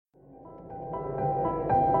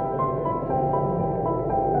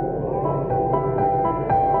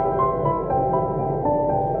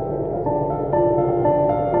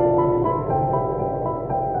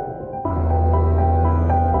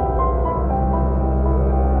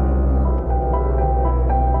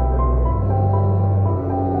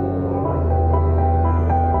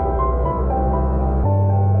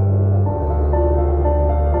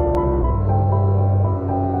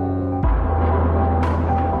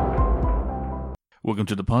Welcome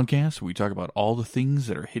to the podcast where we talk about all the things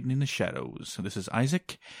that are hidden in the shadows. This is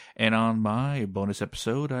Isaac, and on my bonus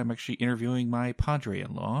episode, I'm actually interviewing my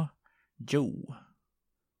padre-in-law, Joe.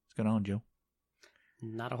 What's going on, Joe?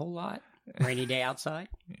 Not a whole lot. Rainy day outside.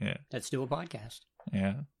 Yeah. Let's do a podcast.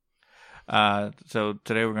 Yeah. So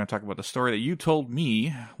today we're going to talk about the story that you told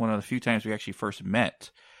me one of the few times we actually first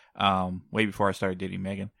met, way before I started dating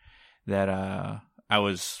Megan, that I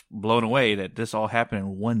was blown away that this all happened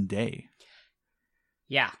in one day.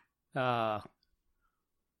 Yeah.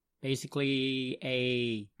 Basically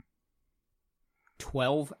a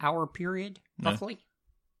 12-hour period, roughly. Yeah.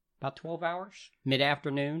 About 12 hours.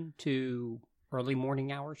 Mid-afternoon to early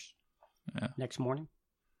morning hours. Yeah. Next morning.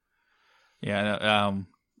 Yeah.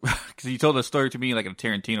 Because you told the story to me like in a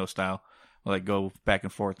Tarantino style. Like go back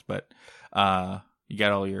and forth. But you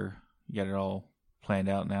got it all planned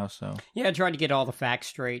out now, so. Yeah, I tried to get all the facts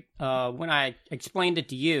straight. When I explained it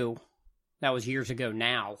to you, that was years ago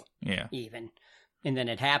now. Yeah. Even. And then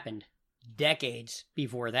it happened decades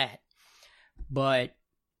before that. But,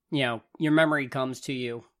 your memory comes to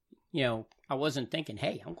you. I wasn't thinking,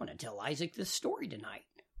 hey, I'm going to tell Isaac this story tonight.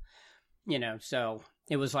 So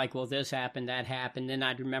it was like, well, this happened, that happened. Then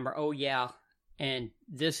I'd remember, oh, yeah, and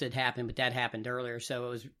this had happened, but that happened earlier.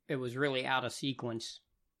 So it was really out of sequence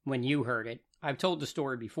when you heard it. I've told the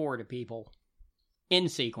story before to people in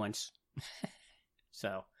sequence.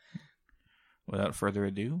 So. Without further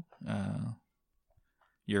ado,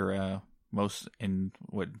 your most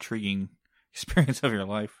intriguing experience of your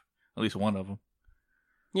life, at least one of them.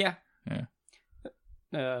 Yeah.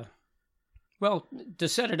 Yeah. Well, to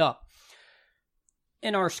set it up,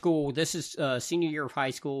 in our school, this is senior year of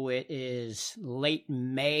high school. It is late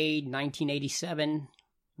May 1987,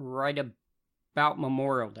 right about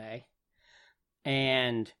Memorial Day.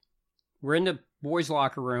 And we're in the boys'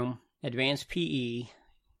 locker room, advanced PE.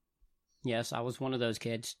 Yes, I was one of those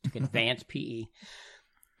kids, took advanced PE.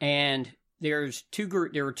 And there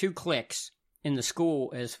were two cliques in the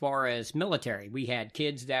school as far as military. We had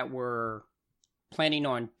kids that were planning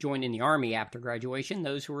on joining the Army after graduation,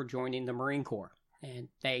 those who were joining the Marine Corps, and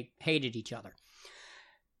they hated each other.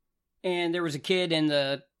 And there was a kid in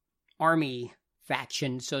the Army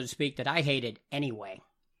faction, so to speak, that I hated anyway.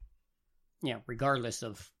 Regardless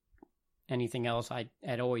of anything else, I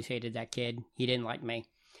had always hated that kid. He didn't like me.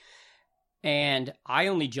 And I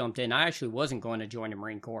only jumped in. I actually wasn't going to join the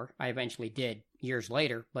Marine Corps. I eventually did years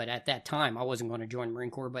later, but at that time, I wasn't going to join the Marine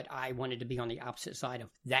Corps, but I wanted to be on the opposite side of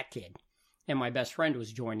that kid. And my best friend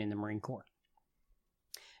was joining the Marine Corps.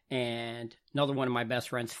 And another one of my best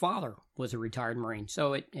friend's father was a retired Marine,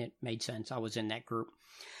 so it made sense. I was in that group.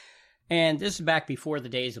 And this is back before the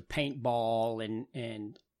days of paintball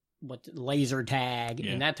and laser tag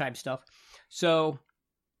and that type of stuff. So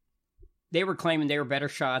they were claiming they were better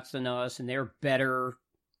shots than us, and they were better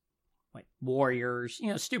warriors.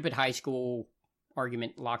 Stupid high school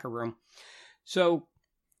argument locker room. So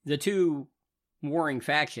the two warring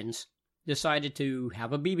factions decided to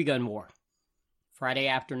have a BB gun war. Friday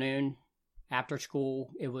afternoon, after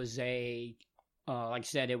school, it was like I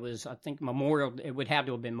said, it was, I think, it would have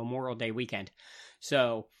to have been Memorial Day weekend.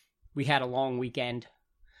 So we had a long weekend,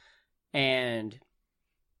 and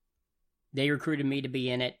they recruited me to be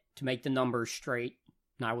in it, to make the numbers straight,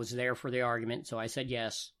 and I was there for the argument, so I said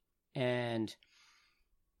yes, and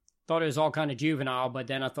thought it was all kind of juvenile, but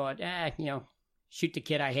then I thought, shoot the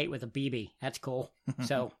kid I hate with a BB, that's cool,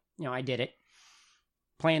 so, I did it,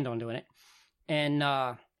 planned on doing it, and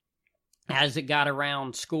as it got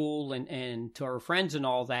around school and to our friends and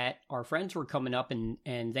all that, our friends were coming up,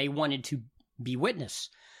 and they wanted to be witness,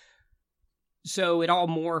 so it all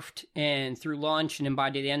morphed, and through lunch, and then by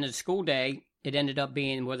the end of the school day, it ended up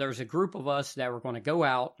being, there was a group of us that were going to go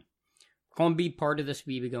out, going to be part of this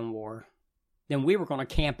BB gun war. Then we were going to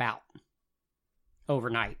camp out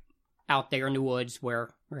overnight out there in the woods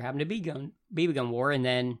where we're having a BB gun war. And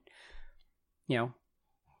then,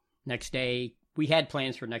 next day, we had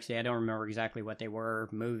plans for next day. I don't remember exactly what they were,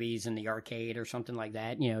 movies in the arcade or something like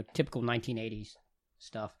that, typical 1980s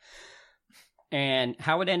stuff. And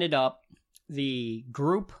how it ended up, the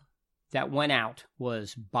group that went out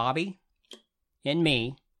was Bobby and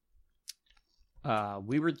me.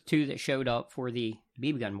 We were the two that showed up for the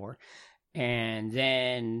BB gun war. And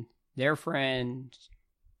then their friend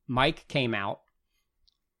Mike came out.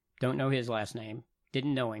 Don't know his last name.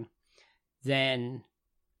 Didn't know him. Then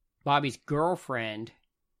Bobby's girlfriend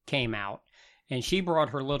came out. And she brought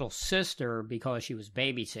her little sister because she was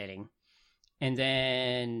babysitting. And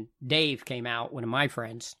then Dave came out, one of my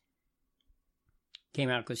friends. Came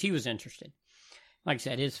out because he was interested. Like I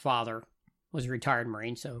said, his father was a retired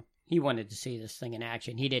Marine, so he wanted to see this thing in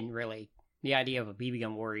action. He didn't really the idea of a BB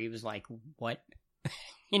gun warrior. He was like, what?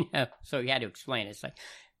 So he had to explain it. It's like,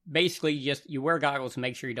 basically, you wear goggles to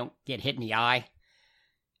make sure you don't get hit in the eye.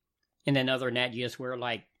 And then other than that, you just wear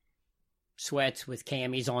like sweats with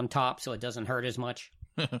camis on top so it doesn't hurt as much.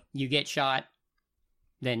 You get shot,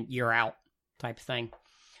 then you're out type of thing.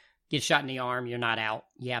 Get shot in the arm, you're not out.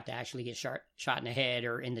 You have to actually get shot in the head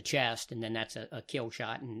or in the chest, and then that's a kill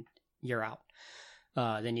shot, and you're out.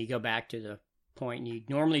 Then you go back to the point, and you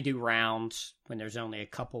normally do rounds when there's only a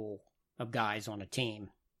couple of guys on a team.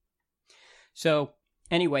 So,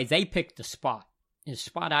 anyway, they picked the spot. It's a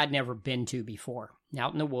spot I'd never been to before.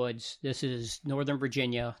 Out in the woods. This is Northern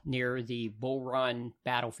Virginia, near the Bull Run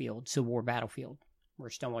battlefield, Civil War battlefild, where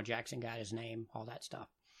Stonewall Jackson got his name, all that stuff.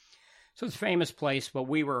 So it's a famous place, but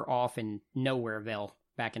we were off in Nowhereville,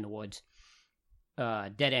 back in the woods.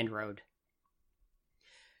 Dead end road.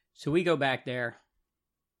 So we go back there.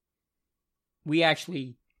 We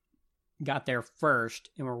actually got there first,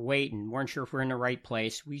 and we're waiting. Weren't sure if we're in the right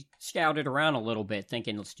place. We scouted around a little bit,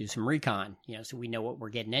 thinking, let's do some recon, so we know what we're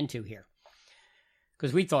getting into here.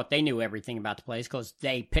 Because we thought they knew everything about the place, because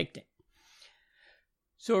they picked it.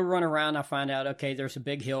 So we run around, I find out, okay, there's a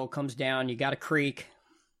big hill, comes down, you got a creek,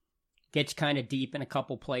 gets kind of deep in a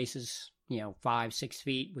couple places, 5-6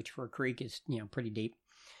 feet, which for a creek is, pretty deep.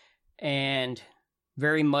 And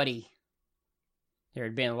very muddy. There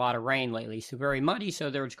had been a lot of rain lately, so very muddy, so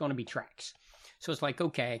there's going to be tracks. So it's like,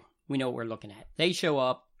 okay, we know what we're looking at. They show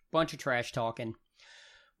up, bunch of trash talking.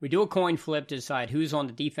 We do a coin flip to decide who's on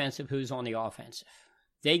the defensive, who's on the offensive.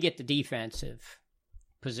 They get the defensive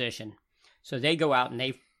position. So they go out and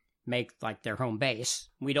they make like their home base.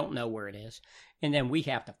 We don't know where it is. And then we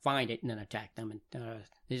have to find it and then attack them. And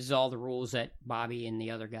this is all the rules that Bobby and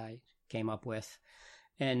the other guy came up with.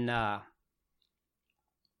 And I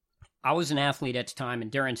was an athlete at the time,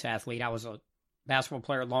 endurance athlete. I was a basketball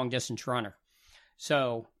player, long distance runner.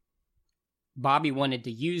 So Bobby wanted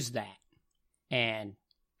to use that. And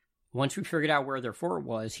once we figured out where their fort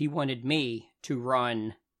was, he wanted me to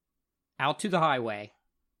run out to the highway.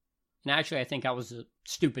 And actually, I think I was the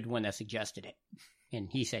stupid one that suggested it. And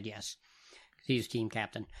he said yes. He's team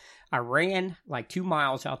captain. I ran like 2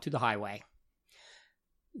 miles out to the highway.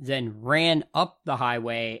 Then ran up the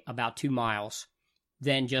highway about 2 miles.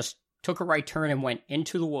 Then just took a right turn and went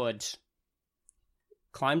into the woods.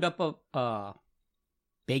 Climbed up a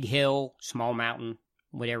big hill, small mountain,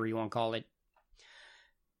 whatever you want to call it.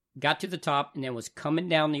 Got to the top and then was coming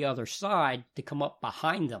down the other side to come up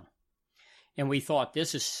behind them. And we thought,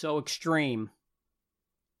 this is so extreme,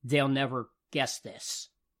 they'll never guess this.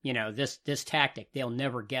 This tactic, they'll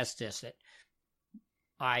never guess this.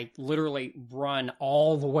 I literally run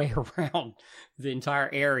all the way around the entire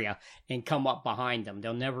area and come up behind them.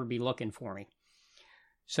 They'll never be looking for me.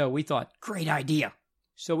 So we thought, great idea.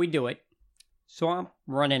 So we do it. So I'm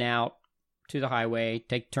running out to the highway,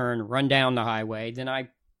 take a turn, run down the highway. Then I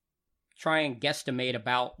try and guesstimate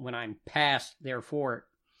about when I'm past their fort.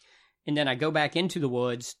 And then I go back into the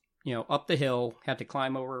woods, up the hill, have to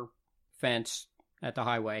climb over fence at the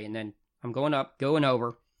highway. And then I'm going up, going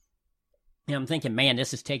over. And I'm thinking, man,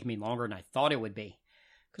 this is taking me longer than I thought it would be.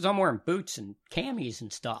 Because I'm wearing boots and camis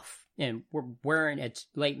and stuff. And it's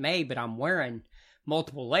late May, but I'm wearing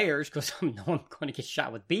multiple layers because I know I'm going to get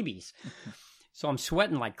shot with BBs. So I'm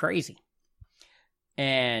sweating like crazy.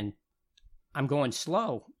 And I'm going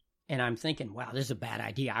slow. And I'm thinking, wow, this is a bad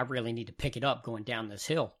idea. I really need to pick it up going down this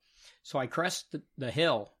hill. So I crest the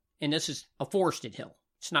hill, and this is a forested hill.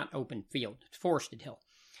 It's not open field. It's forested hill.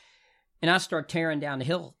 And I start tearing down the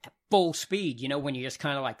hill at full speed, when you're just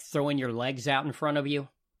kind of like throwing your legs out in front of you,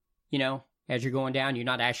 as you're going down. You're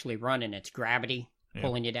not actually running. It's gravity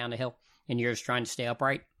pulling you down the hill, and you're just trying to stay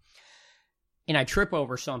upright. And I trip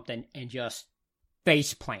over something and just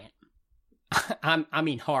face plant. I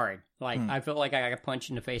mean hard. Like, I feel like I got punched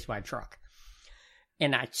in the face by a truck.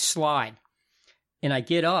 And I slide. And I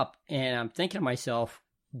get up, and I'm thinking to myself,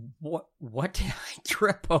 what did I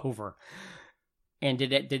trip over? And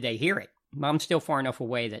did they hear it? I'm still far enough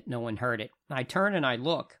away that no one heard it. I turn and I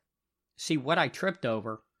look, see what I tripped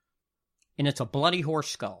over, and it's a bloody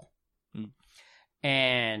horse skull.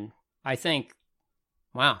 And I think,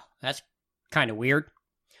 wow, that's kind of weird.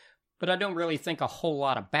 But I don't really think a whole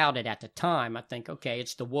lot about it at the time. I think, okay,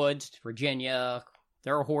 it's the woods, it's Virginia,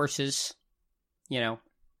 there are horses,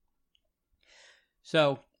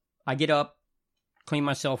 So I get up, clean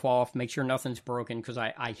myself off, make sure nothing's broken because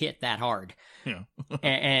I hit that hard. Yeah.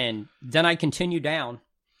 and then I continue down.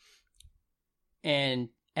 And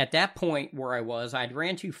at that point where I was, I'd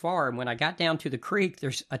ran too far. And when I got down to the creek,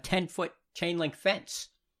 there's a 10-foot chain link fence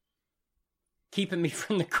keeping me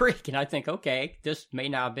from the creek. And I think, okay, this may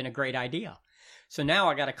not have been a great idea. So now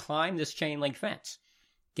I got to climb this chain link fence,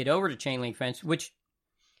 get over the chain link fence, which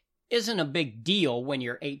isn't a big deal when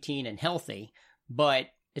you're 18 and healthy, but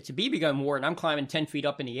it's a BB gun war and I'm climbing 10 feet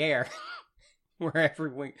up in the air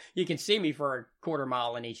wherever you can see me for a quarter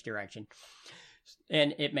mile in each direction.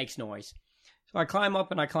 And it makes noise. So I climb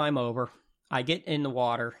up and I climb over. I get in the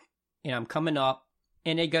water and I'm coming up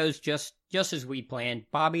and it goes just as we planned.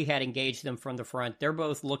 Bobby had engaged them from the front. They're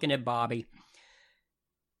both looking at Bobby.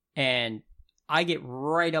 And I get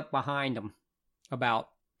right up behind them about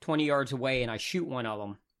 20 yards away and I shoot one of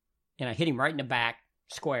them. And I hit him right in the back,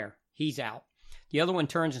 square. He's out. The other one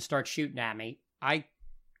turns and starts shooting at me. I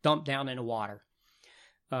dump down in the water.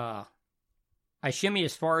 I shimmy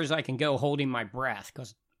as far as I can go holding my breath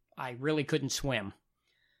because I really couldn't swim.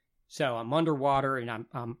 So I'm underwater and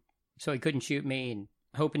I'm so he couldn't shoot me and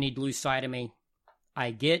hoping he'd lose sight of me. I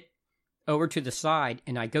get over to the side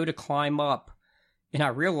and I go to climb up and I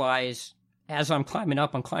realize as I'm climbing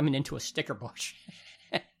up, I'm climbing into a sticker bush.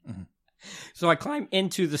 Mm-hmm. So I climb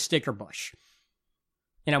into the sticker bush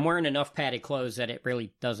and I'm wearing enough padded clothes that it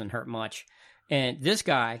really doesn't hurt much. And this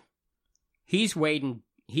guy, he's wading,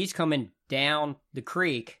 he's coming down the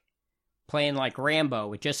creek playing like Rambo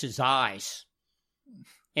with just his eyes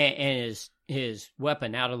and his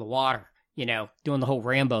weapon out of the water, you know, doing the whole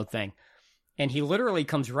Rambo thing. And he literally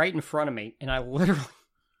comes right in front of me and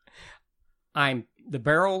the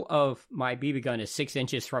barrel of my BB gun is 6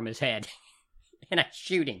 inches from his head and I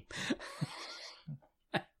shoot him.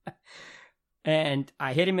 And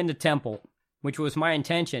I hit him in the temple, which was my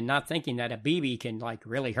intention, not thinking that a BB can like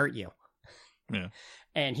really hurt you. Yeah.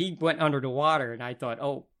 And he went under the water and I thought,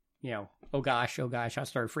 oh gosh. I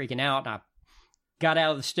started freaking out. And I got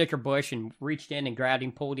out of the sticker bush and reached in and grabbed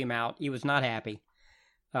him, pulled him out. He was not happy.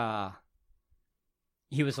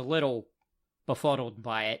 He was a little befuddled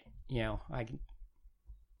by it. You know,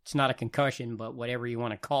 it's not a concussion, but whatever you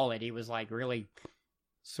want to call it, he was like really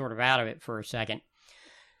sort of out of it for a second.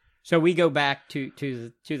 So we go back to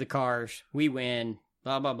the cars. We win,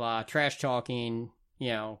 blah, blah, blah, trash talking, you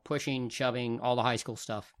know, pushing, shoving, all the high school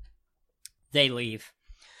stuff. They leave.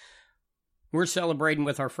 We're celebrating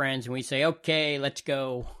with our friends and we say, okay, let's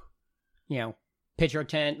go, you know, pitch our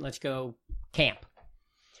tent. Let's go camp.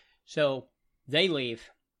 So they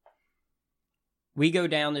leave. We go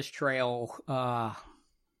down this trail,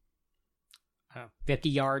 50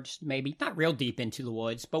 yards, maybe, not real deep into the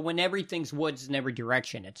woods, but when everything's woods in every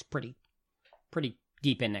direction, it's pretty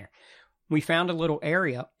deep in there. We found a little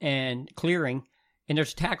area and clearing, and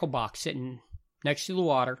there's a tackle box sitting next to the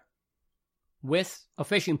water with a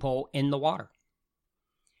fishing pole in the water.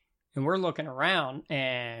 And we're looking around,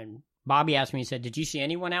 and Bobby asked me, he said, did you see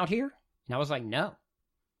anyone out here? And I was like, no,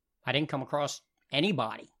 I didn't come across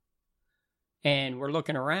anybody. And we're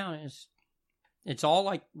looking around, and it's all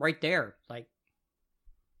like right there. Like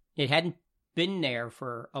it hadn't been there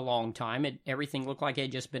for a long time. Everything looked like it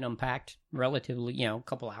had just been unpacked relatively, you know, a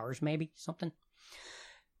couple hours, maybe something.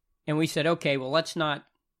 And we said, okay, well, let's not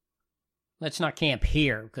camp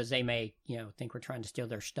here because they may, you know, think we're trying to steal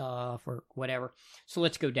their stuff or whatever. So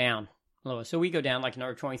let's go down lower. So we go down like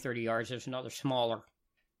another 20, 30 yards. There's another smaller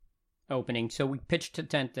opening. So we pitched a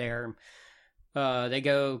tent there.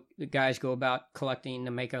 The guys go about collecting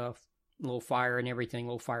to make a little fire and everything,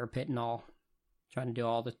 little fire pit and all, trying to do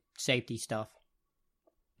all the safety stuff.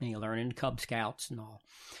 And you're learning Cub Scouts and all.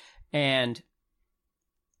 And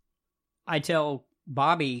I tell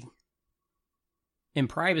Bobby in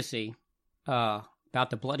privacy about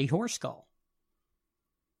the bloody horse skull.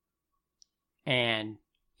 And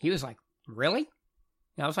he was like, really?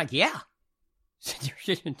 And I was like, yeah.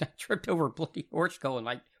 I tripped over a bloody horse skull and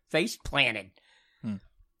like face planted.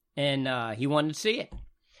 And he wanted to see it.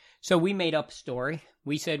 So we made up a story.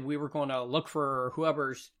 We said we were going to look for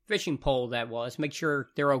whoever's fishing pole that was, make sure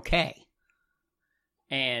they're okay.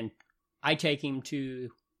 And I take him to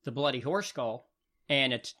the bloody horse skull,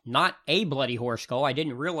 and it's not a bloody horse skull. I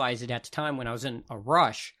didn't realize it at the time when I was in a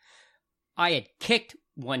rush. I had kicked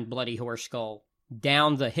one bloody horse skull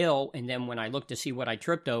down the hill, and then when I looked to see what I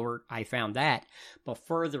tripped over, I found that. But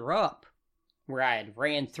further up, where I had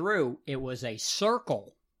ran through, it was a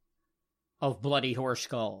circle of bloody horse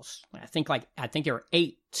skulls. I think there were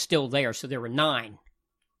 8 still there, so there were 9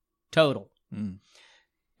 total.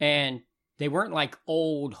 And they weren't like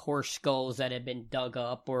old horse skulls that had been dug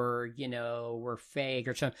up or, you know, were fake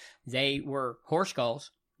or something. They were horse skulls.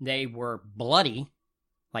 They were bloody,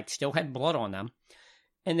 like still had blood on them.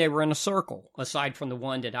 And they were in a circle, aside from the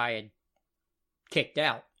one that I had kicked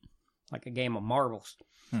out, like a game of marbles.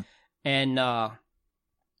 And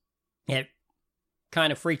it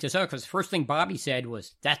kind of freaked us out because the first thing Bobby said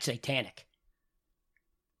was, "That's satanic."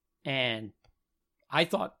 And I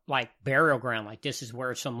thought, like, burial ground, like this is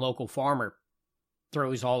where some local farmer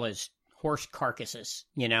throws all his horse carcasses,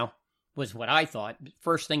 was what I thought.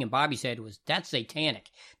 First thing Bobby said was, "That's satanic.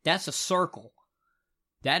 That's a circle.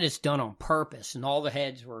 That is done on purpose." And all the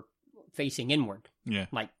heads were facing inward,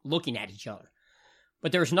 like looking at each other.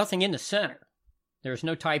 But there was nothing in the center. There was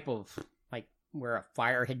no type of, like, where a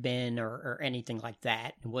fire had been or anything like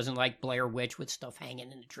that. It wasn't like Blair Witch with stuff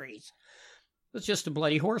hanging in the trees. It was just the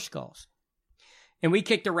bloody horse skulls. And we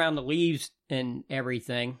kicked around the leaves and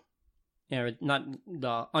everything. Not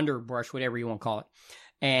the underbrush, whatever you want to call it.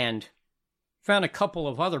 And found a couple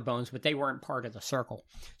of other bones, but they weren't part of the circle.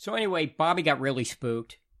 So anyway, Bobby got really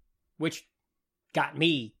spooked, which got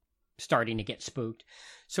me starting to get spooked.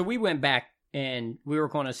 So we went back and we were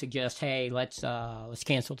going to suggest, hey, let's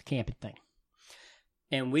cancel the camping thing.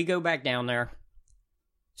 And we go back down there.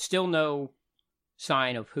 Still no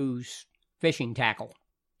sign of whose fishing tackle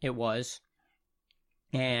it was.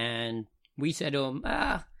 And we said to him,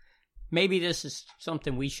 maybe this is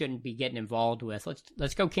something we shouldn't be getting involved with.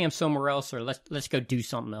 Let's go camp somewhere else, or let's go do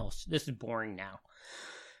something else. This is boring now.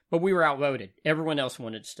 But we were outvoted. Everyone else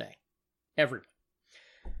wanted to stay. Everyone.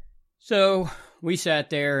 So we sat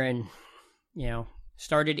there and,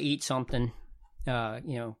 started to eat something,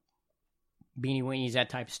 beanie weenies, that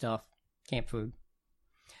type of stuff, camp food.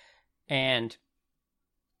 And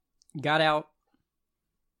got out.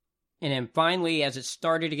 And then finally, as it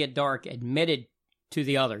started to get dark, admitted to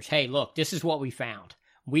the others, hey, look, this is what we found.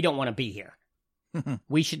 We don't want to be here.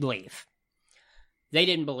 We should leave. They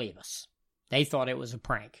didn't believe us. They thought it was a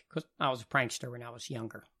prank, because I was a prankster when I was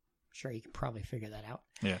younger. I'm sure you can probably figure that out.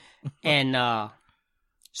 Yeah. And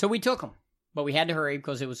so we took them, but we had to hurry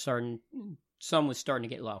because sun was starting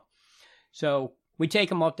to get low. So we take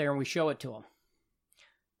them up there and we show it to them.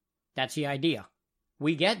 That's the idea.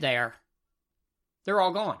 We get there, they're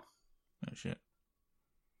all gone. Oh, shit.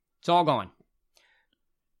 It's all gone.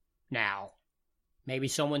 Now, maybe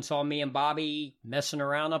someone saw me and Bobby messing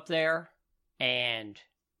around up there and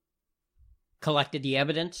collected the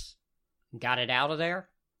evidence and got it out of there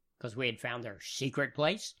because we had found their secret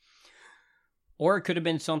place. Or it could have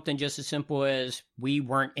been something just as simple as we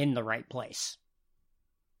weren't in the right place.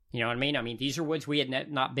 You know what I mean? I mean, these are woods we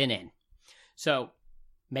had not been in. So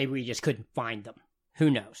maybe we just couldn't find them.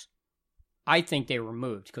 Who knows? I think they were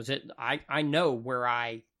moved because I know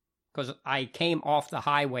because I came off the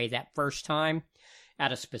highway that first time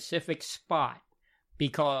at a specific spot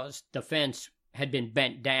because the fence had been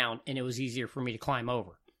bent down and it was easier for me to climb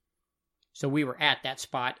over. So we were at that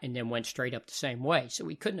spot and then went straight up the same way. So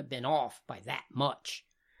we couldn't have been off by that much.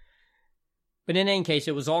 But in any case,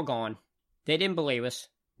 it was all gone. They didn't believe us.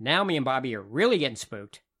 Now me and Bobby are really getting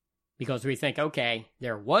spooked because we think, okay,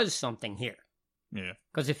 there was something here. Yeah.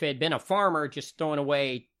 Because if it had been a farmer just throwing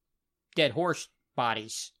away dead horse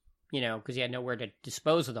bodies, because he had nowhere to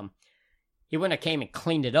dispose of them, he wouldn't have came and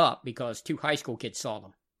cleaned it up because 2 high school kids saw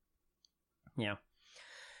them.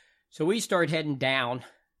 So we start heading down,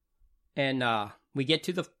 and we get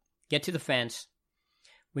to the fence.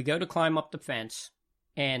 We go to climb up the fence,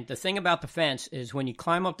 and the thing about the fence is when you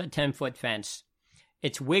climb up the 10-foot fence,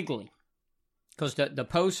 it's wiggly because the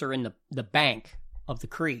posts are in the bank of the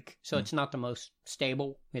creek, so it's not the most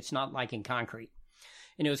stable. It's not like in concrete.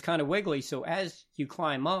 And it was kind of wiggly, so as you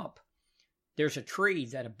climb up, there's a tree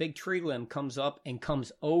that a big tree limb comes up and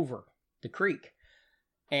comes over the creek.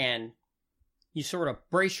 And you sort of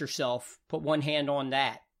brace yourself, put one hand on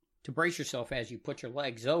that to brace yourself as you put your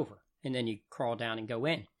legs over, and then you crawl down and go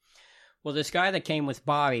in. Well, this guy that came with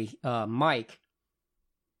Bobby, Mike,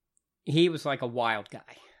 he was like a wild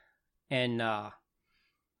guy. And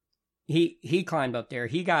he climbed up there.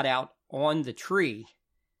 He got out on the tree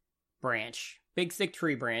branch, big thick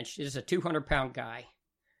tree branch. This is a 200-pound guy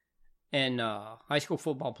and high school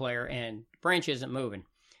football player, and the branch isn't moving.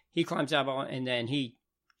 He climbs out and then he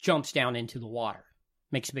jumps down into the water,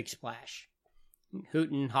 makes a big splash.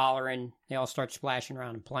 Hooting, hollering, they all start splashing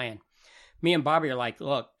around and playing. Me and Bobby are like,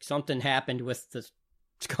 look, something happened with the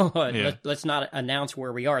skull. Yeah. Let's not announce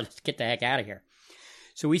where we are. Let's get the heck out of here.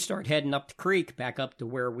 So we start heading up the creek, back up to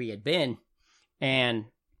where we had been, and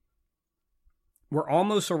we're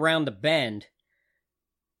almost around the bend,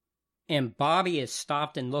 and Bobby has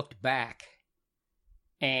stopped and looked back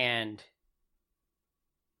and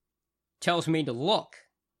tells me to look.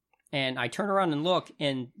 And I turn around and look,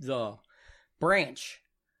 and the branch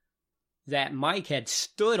that Mike had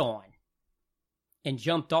stood on and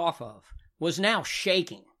jumped off of was now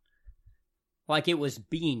shaking, like it was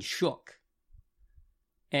being shook.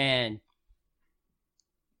 And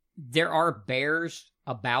there are bears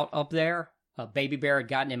about up there. A baby bear had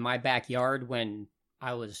gotten in my backyard when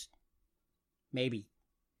I was maybe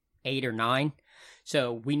 8 or 9.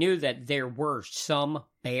 So we knew that there were some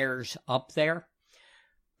bears up there.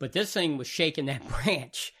 But this thing was shaking that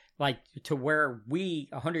branch, like to where we,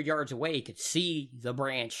 100 yards away, could see the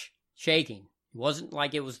branch shaking. It wasn't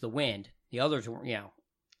like it was the wind. The others weren't,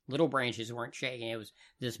 little branches weren't shaking. It was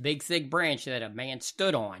this big, thick branch that a man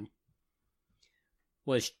stood on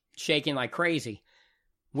was shaking like crazy.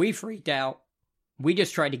 We freaked out. We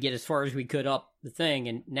just tried to get as far as we could up the thing,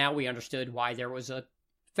 and now we understood why there was a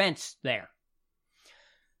fence there.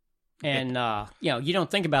 And, you don't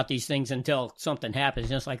think about these things until something happens.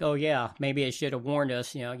 And it's like, oh, yeah, maybe it should have warned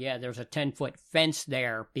us. There's a 10-foot fence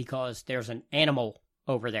there because there's an animal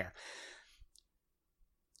over there.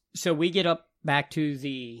 So we get up back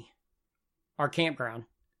to our campground.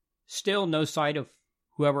 Still no sight of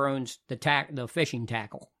whoever owns the fishing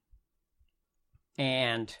tackle.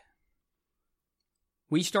 And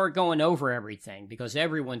we start going over everything because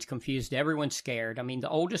everyone's confused. Everyone's scared. I mean, the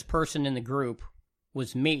oldest person in the group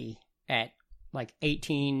was me at like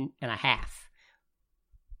 18 and a half.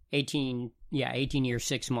 18 years,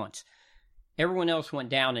 6 months. Everyone else went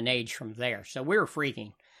down in age from there. So we were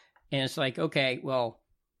freaking. And it's like, okay, well,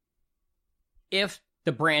 if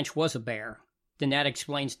the branch was a bear, then that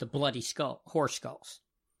explains the bloody horse skulls.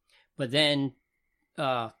 But then,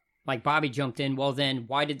 like Bobby jumped in, well then,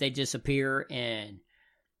 why did they disappear? And,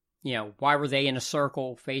 why were they in a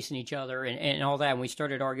circle facing each other and all that? And we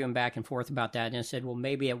started arguing back and forth about that. And I said, well,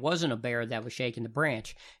 maybe it wasn't a bear that was shaking the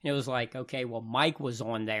branch. And it was like, okay, well, Mike was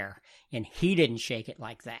on there and he didn't shake it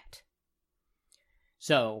like that.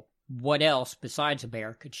 So what else besides a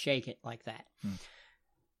bear could shake it like that?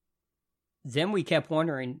 Then we kept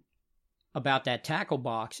wondering about that tackle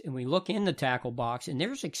box, and we look in the tackle box, and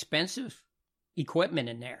there's expensive equipment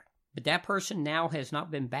in there. But that person now has not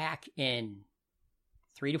been back in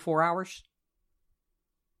 3 to 4 hours.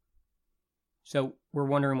 So we're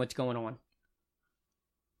wondering what's going on.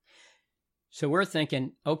 So we're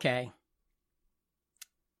thinking, okay,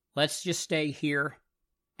 let's just stay here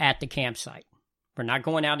at the campsite. We're not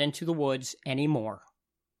going out into the woods anymore.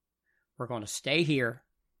 We're going to stay here.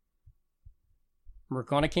 We're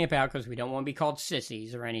going to camp out because we don't want to be called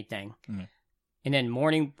sissies or anything. Mm-hmm. And then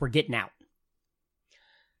morning, we're getting out.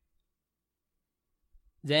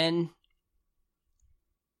 Then,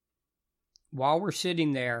 while we're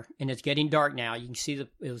sitting there, and it's getting dark now, you can see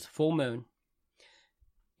it was a full moon.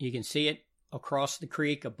 You can see it across the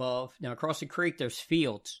creek above. Now, across the creek, there's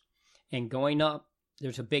fields. And going up,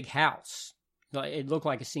 there's a big house. It looked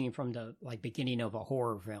like a scene from the beginning of a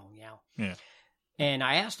horror film, Yeah. And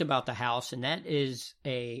I asked about the house, and that is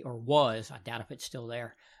I doubt if it's still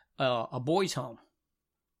there, a boys' home.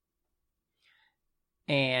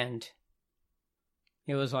 And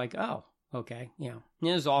it was like, oh, okay, It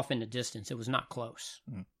was off in the distance. It was not close.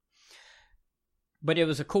 Mm. But it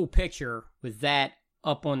was a cool picture with that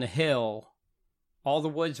up on the hill. All the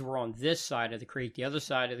woods were on this side of the creek. The other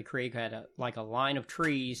side of the creek had a line of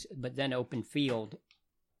trees, but then open field.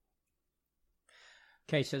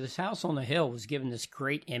 Okay, so this house on the hill was given this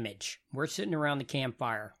great image. We're sitting around the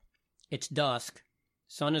campfire. It's dusk.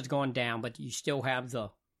 Sun is going down, but you still have the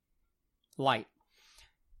light.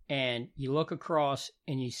 And you look across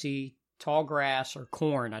and you see tall grass or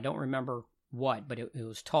corn. I don't remember what, but it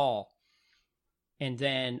was tall. And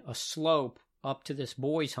then a slope up to this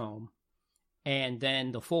boys' home. And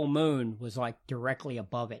then the full moon was directly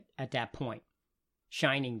above it at that point,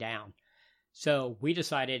 shining down. So we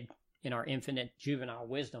decided, in our infinite juvenile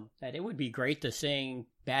wisdom, that it would be great to sing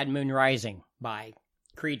Bad Moon Rising by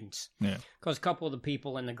Creedence. Yeah. Because a couple of the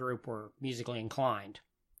people in the group were musically inclined.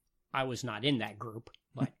 I was not in that group,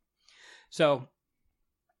 but so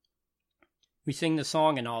we sing the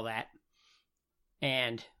song and all that.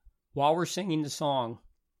 And while we're singing the song,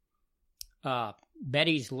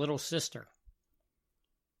 Betty's little sister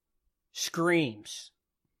screams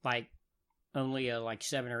like only a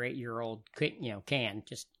 7 or 8 year old can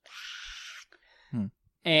just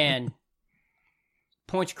and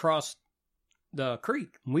points across the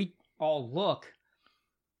creek. We all look.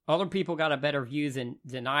 Other people got a better view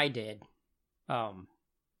than I did. All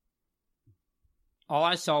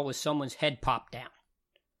I saw was someone's head pop down,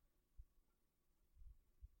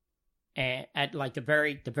 and at the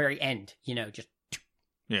very end, just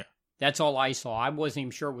yeah. That's all I saw. I wasn't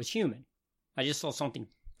even sure it was human. I just saw something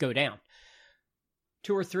go down.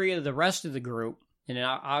 2 or 3 of the rest of the group, and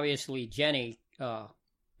obviously Jenny,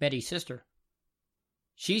 Betty's sister,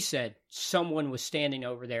 she said someone was standing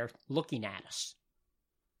over there looking at us.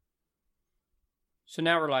 So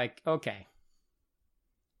now we're like, okay,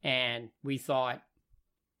 And we thought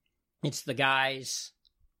it's the guys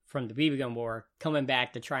from the BB gun war coming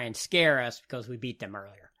back to try and scare us because we beat them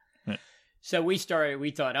earlier. Right. So we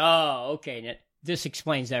thought, oh, okay, this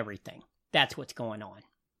explains everything. That's what's going on.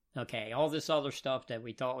 Okay, all this other stuff that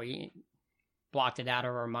we thought we blocked it out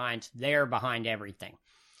of our minds, they're behind everything.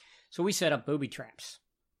 So we set up booby traps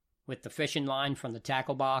with the fishing line from the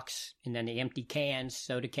tackle box and then the empty cans,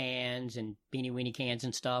 soda cans and beanie weenie cans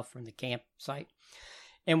and stuff from the campsite.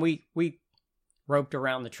 And we roped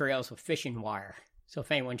around the trails with fishing wire. So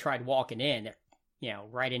if anyone tried walking in,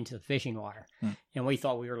 right into the fishing wire. And we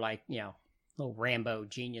thought we were like, little Rambo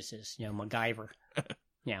geniuses, MacGyver.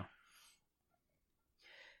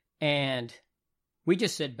 And we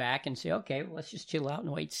just sit back and say, okay, well, let's just chill out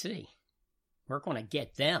and wait to see. We're going to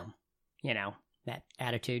get them, that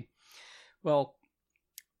attitude. Well,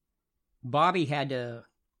 Bobby had to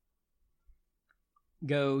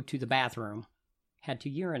go to the bathroom, had to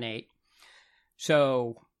urinate.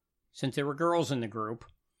 So since there were girls in the group,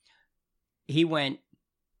 he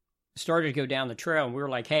started to go down the trail, and we were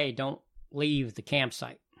like, hey, don't leave the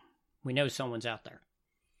campsite. We know someone's out there.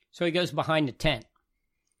 So he goes behind the tent,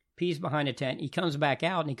 pees behind the tent. He comes back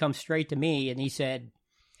out, and he comes straight to me, and he said,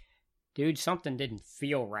 dude, something didn't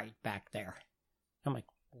feel right back there. I'm like,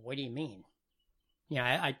 what do you mean?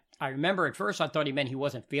 I remember at first I thought he meant he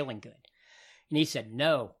wasn't feeling good. And he said,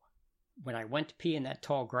 no. When I went to pee in that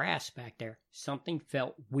tall grass back there, something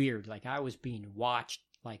felt weird, like I was being watched,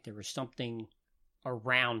 like there was something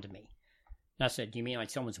around me. And I said, do you mean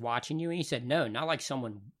like someone's watching you? And he said, no, not like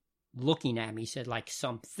someone looking at me. He said like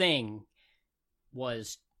something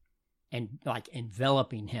was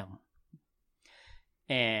enveloping him.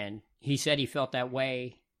 And he said he felt that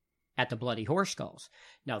way at the Bloody Horse Skulls.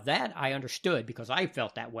 Now that I understood because I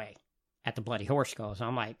felt that way at the Bloody Horse Skulls.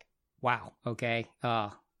 I'm like, wow, okay,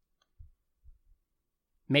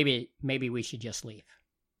 maybe we should just leave.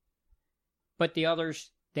 But the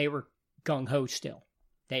others, they were gung-ho still.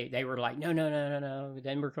 They were like, no.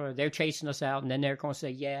 Then they're chasing us out, and then they're going to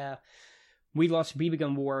say, yeah, we lost BB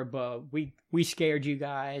gun war, but we scared you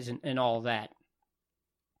guys and all that.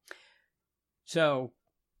 So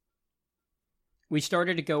we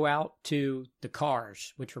started to go out to the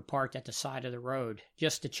cars, which were parked at the side of the road,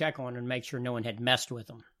 just to check on and make sure no one had messed with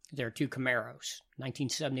them. There are two Camaros,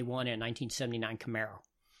 1971 and 1979 Camaro.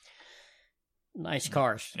 Nice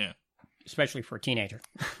cars, yeah, especially for a teenager.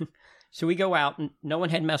 So we go out, and no one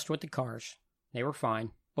had messed with the cars. They were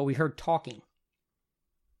fine, but we heard talking.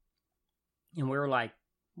 And we were like,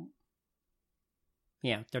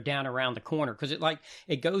 yeah, they're down around the corner. Because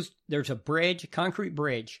it goes, there's a bridge, a concrete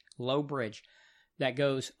bridge, low bridge, that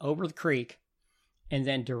goes over the creek. And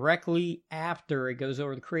then directly after it goes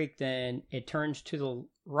over the creek, then it turns to the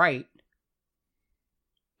right,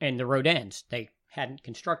 and the road ends. They hadn't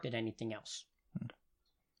constructed anything else.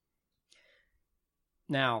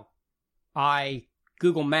 Now, I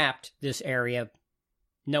Google mapped this area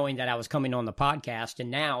knowing that I was coming on the podcast,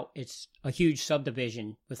 and now it's a huge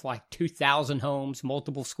subdivision with like 2,000 homes,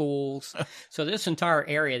 multiple schools. So this entire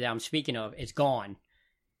area that I'm speaking of is gone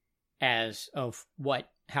as of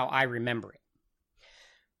how I remember it.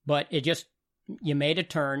 But you made a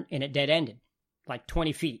turn and it dead ended, like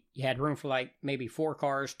 20 feet. You had room for like maybe 4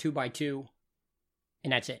 cars, 2x2,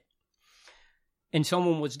 and that's it. And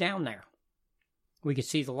someone was down there. We could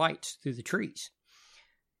see the lights through the trees.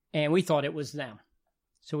 And we thought it was them.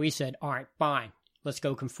 So we said, all right, fine, let's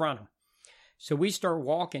go confront them. So we start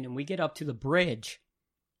walking, and we get up to the bridge.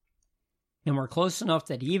 And we're close enough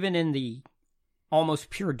that even in the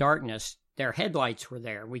almost pure darkness, their headlights were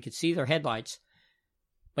there. We could see their headlights,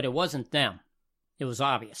 but it wasn't them. It was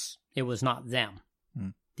obvious. It was not them.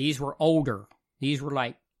 These were older. These were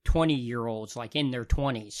like 20-year-olds, like in their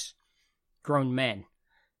 20s, grown men,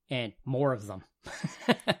 and more of them.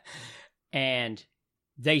 And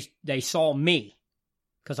they saw me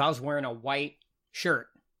because I was wearing a white shirt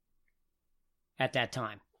at that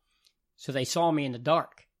time. So they saw me in the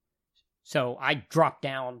dark. So I dropped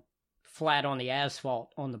down flat on the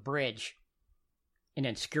asphalt on the bridge and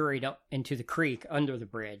then scurried up into the creek under the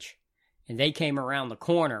bridge. And they came around the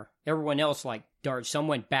corner. Everyone else darted. Some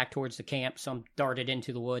went back towards the camp. Some darted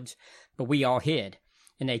into the woods. But we all hid.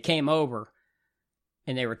 And they came over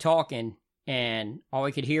and they were talking. And all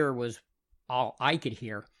I could hear was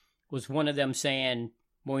one of them saying,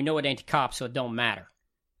 well, we know it ain't the cops, so it don't matter.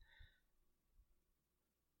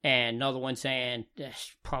 And another one saying,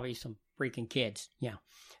 probably some freaking kids. Yeah.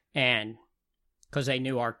 And because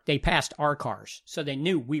they passed our cars. So they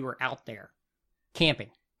knew we were out there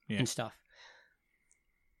camping and stuff.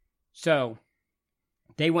 So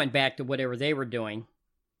they went back to whatever they were doing.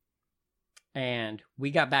 And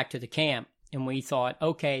we got back to the camp, and we thought,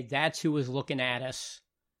 okay, that's who was looking at us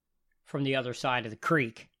from the other side of the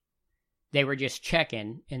creek. They were just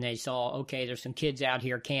checking, and they saw, okay, there's some kids out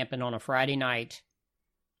here camping on a Friday night.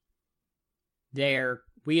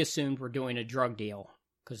 We assumed we're doing a drug deal,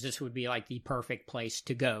 because this would be like the perfect place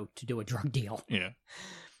to go to do a drug deal. Yeah.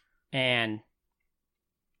 And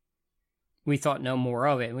we thought no more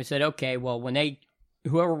of it. And we said, okay, well,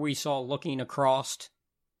 whoever we saw looking across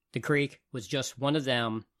the creek was just one of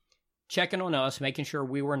them checking on us, making sure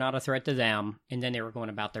we were not a threat to them, and then they were going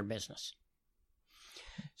about their business.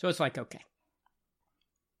 So it's like, okay.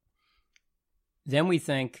 Then we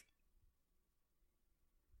think,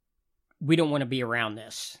 we don't want to be around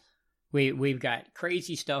this. We've got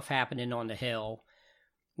crazy stuff happening on the hill.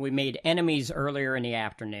 We made enemies earlier in the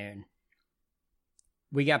afternoon.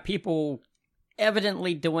 We got people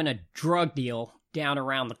evidently doing a drug deal down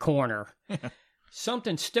around the corner.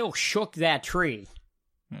 Something still shook that tree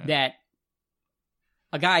that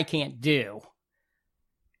a guy can't do.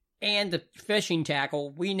 And the fishing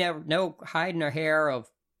tackle, we never know hiding our hair of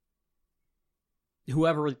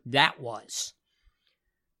whoever that was.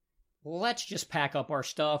 Let's just pack up our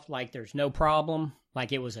stuff like there's no problem,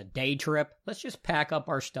 like it was a day trip. Let's just pack up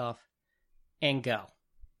our stuff and go.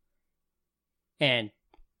 And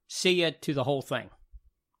see ya to the whole thing,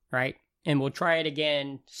 right? And we'll try it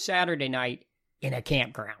again Saturday night in a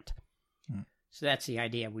campground. So that's the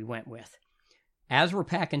idea we went with. As we're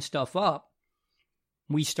packing stuff up,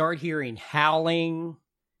 we start hearing howling,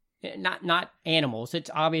 not animals, it's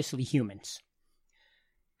obviously humans.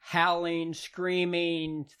 Howling,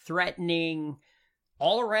 screaming, threatening,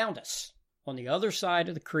 all around us. On the other side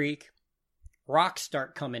of the creek, rocks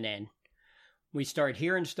start coming in. We start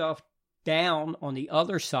hearing stuff down on the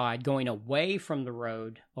other side, going away from the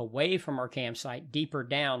road, away from our campsite, deeper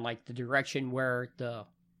down, like the direction where the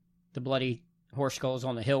bloody horse skulls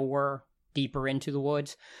on the hill were, deeper into the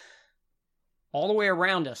woods. All the way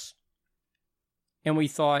around us. And we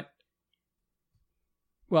thought,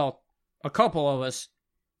 well, a couple of us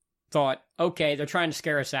thought, okay, they're trying to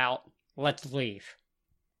scare us out. Let's leave.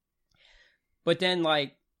 But then,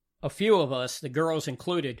 like, a few of us, the girls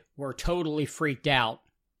included, were totally freaked out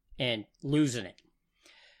and losing it.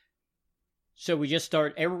 So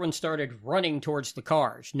everyone started running towards the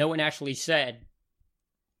cars. No one actually said,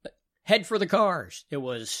 head for the cars.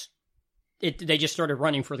 They just started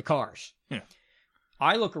running for the cars. Yeah.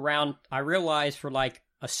 I look around, I realize for like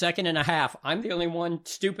a second and a half, I'm the only one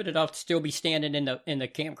stupid enough to still be standing in the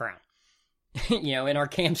campground. In our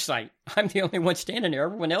campsite. I'm the only one standing there.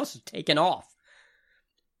 Everyone else is taking off.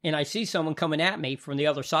 And I see someone coming at me from the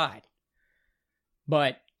other side.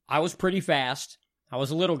 But I was pretty fast. I was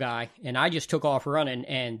a little guy, and I just took off running,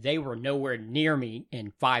 and they were nowhere near me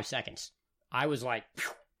in 5 seconds. I was like,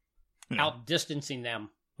 outdistancing them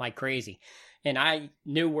like crazy. And I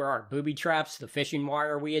knew where our booby traps, the fishing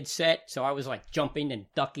wire we had set, so I was like jumping and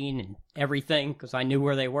ducking and everything because I knew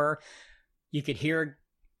where they were. You could hear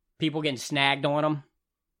people getting snagged on them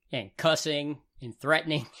and cussing and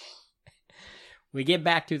threatening. We get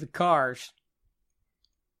back to the cars.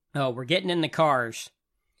 Oh, we're getting in the cars.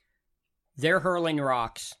 They're hurling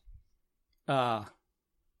rocks. I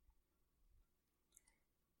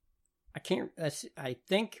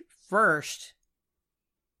think first,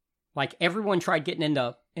 like everyone tried getting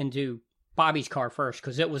into Bobby's car first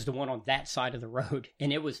because it was the one on that side of the road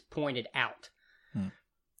and it was pointed out.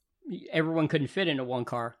 Everyone couldn't fit into one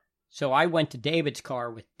car. So I went to David's car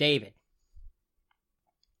with David.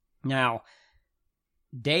 Now,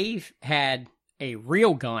 Dave had a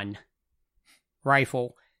real gun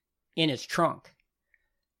rifle in his trunk.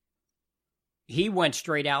 He went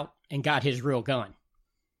straight out and got his real gun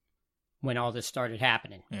when all this started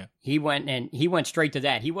happening. Yeah. He went straight to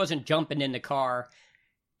that. He wasn't jumping in the car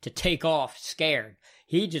to take off scared.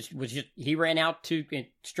 He ran out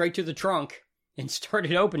straight to the trunk and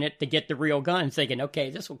started opening it to get the real gun, thinking, okay,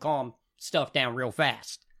 this will calm stuff down real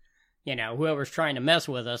fast. Whoever's trying to mess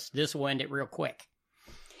with us, this will end it real quick.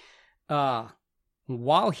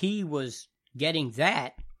 While he was getting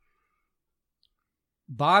that,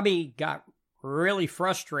 Bobby got really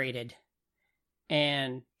frustrated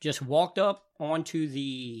and just walked up onto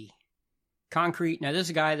the concrete. Now, this is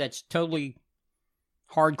a guy that's totally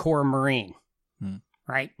hardcore Marine,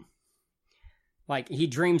 right? Like, he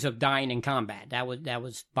dreams of dying in combat. That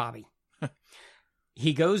was Bobby.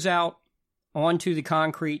 He goes out onto the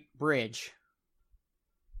concrete bridge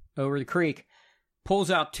over the creek,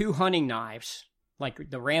 pulls out 2 hunting knives, like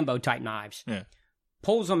the Rambo type knives. Yeah.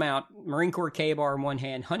 Pulls them out, Marine Corps K-bar in one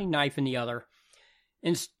hand, hunting knife in the other,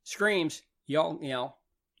 and screams, y'all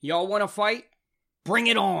want to fight? Bring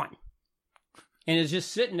it on. and is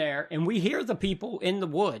just sitting there, and we hear the people in the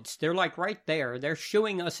woods. They're like right there. They're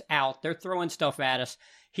shooing us out. They're throwing stuff at us.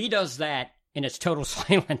 He does that, and it's total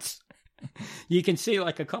silence. You can see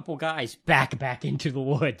like a couple guys back into the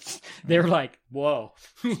woods. They're like, whoa,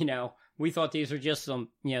 we thought these were just some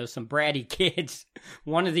bratty kids.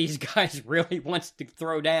 One of these guys really wants to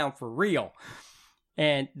throw down for real.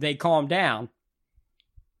 And they calm down.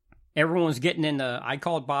 Everyone's getting in I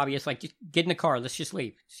called Bobby. It's like, just get in the car. Let's just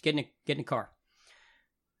leave. Just get in the car.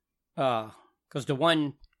 Because the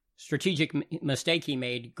one strategic mistake he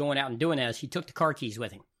made going out and doing that is he took the car keys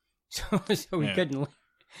with him. So he couldn't leave.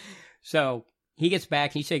 So he gets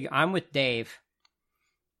back and he said, I'm with Dave.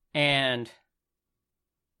 And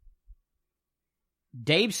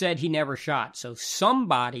Dave said he never shot. So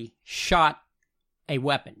somebody shot a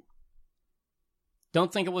weapon.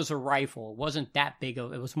 Don't think it was a rifle. It wasn't that big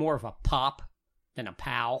it was more of a pop than a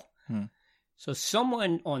pow. So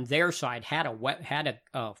someone on their side had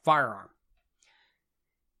a firearm.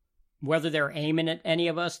 Whether they're aiming at any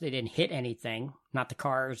of us, they didn't hit anything, not the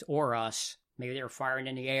cars or us. Maybe they were firing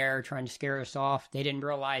in the air, trying to scare us off. They didn't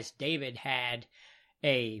realize David had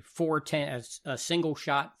a 410, a single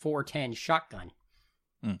shot 410 shotgun,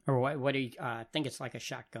 or what do you? I think it's like a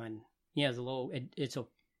shotgun. The little. It's a.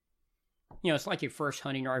 It's like your first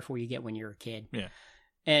hunting rifle you get when you're a kid. Yeah.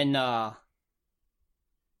 And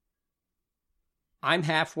I'm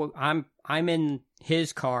halfway. I'm in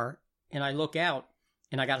his car, and I look out,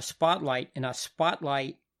 and I got a spotlight,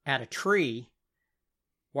 at a tree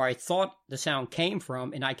where I thought the sound came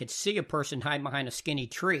from, and I could see a person hide behind a skinny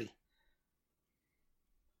tree.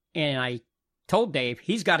 And I told Dave,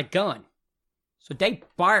 he's got a gun. So Dave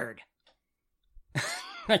fired.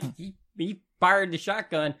 He fired the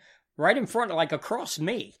shotgun right in front, like across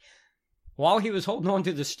me, while he was holding on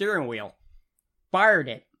to the steering wheel. Fired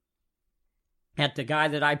it at the guy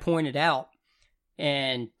that I pointed out.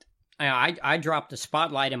 And I dropped the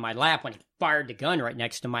spotlight in my lap when he fired the gun right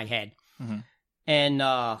next to my head. Mm-hmm.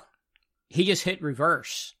 And he just hit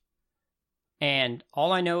reverse. And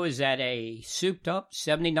all I know is that a souped up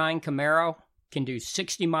 79 Camaro can do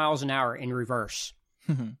 60 miles an hour in reverse.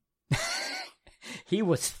 He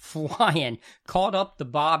was flying, caught up the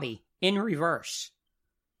Bobby in reverse.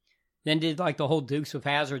 Then did like the whole Dukes of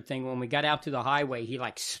Hazzard thing. When we got out to the highway, he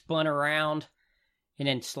like spun around and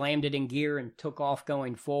then slammed it in gear and took off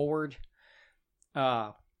going forward.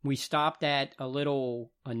 We stopped at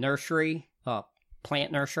a nursery,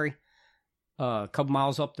 plant nursery, a couple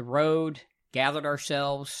miles up the road, gathered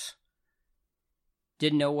ourselves,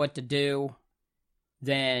 didn't know what to do.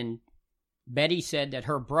 Then Betty said that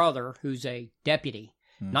her brother, who's a deputy,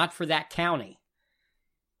 not for that county,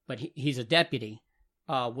 but he's a deputy,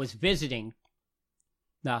 was visiting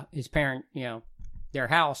his parent, their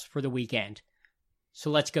house for the weekend. So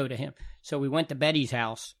let's go to him. So we went to Betty's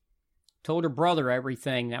house, told her brother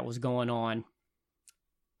everything that was going on.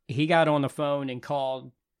 He got on the phone and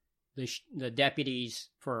called the deputies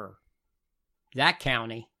for that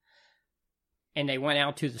county, and they went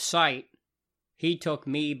out to the site. He took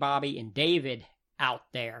me, Bobby, and David out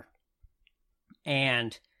there,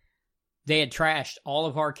 and they had trashed all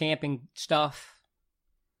of our camping stuff.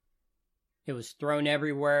 It was thrown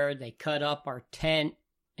everywhere. They cut up our tent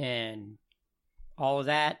and all of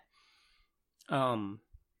that.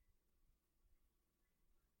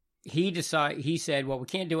 He said, well, we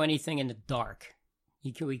can't do anything in the dark.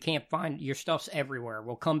 We can't find, your stuff's everywhere.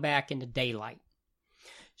 We'll come back in the daylight.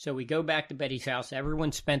 So we go back to Betty's house.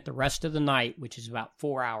 Everyone spent the rest of the night, which is about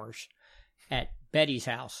 4 hours, at Betty's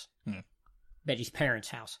house, Betty's parents'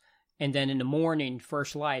 house. And then in the morning,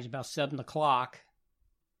 first light is about 7 o'clock,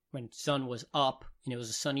 when the sun was up and it was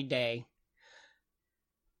a sunny day.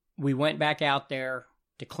 We went back out there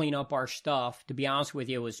to clean up our stuff. To be honest with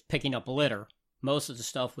you, it was picking up litter. Most of the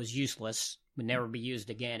stuff was useless, would never be used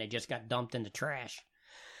again. It just got dumped in the trash.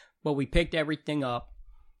 But we picked everything up.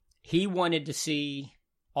 He wanted to see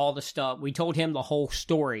all the stuff. We told him the whole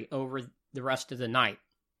story over the rest of the night.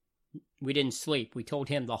 We didn't sleep. We told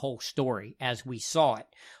him the whole story as we saw it.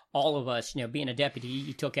 All of us, being a deputy,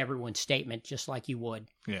 you took everyone's statement just like you would.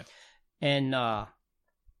 Yeah. And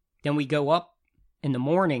then we go up in the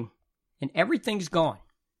morning, and everything's gone.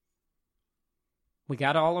 We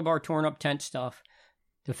got all of our torn up tent stuff.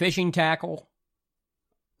 The fishing tackle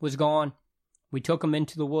was gone. We took them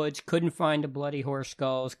into the woods. Couldn't find the bloody horse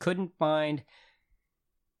skulls. Couldn't find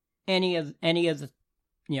any of the,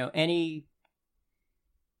 any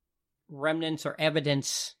remnants or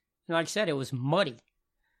evidence. And like I said, it was muddy.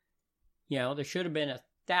 There should have been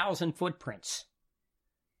 1,000 footprints.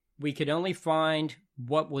 We could only find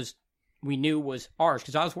what we knew was ours,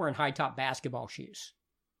 because I was wearing high top basketball shoes.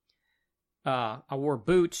 I wore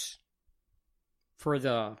boots for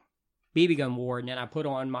the BB gun war, and then I put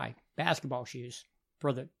on my basketball shoes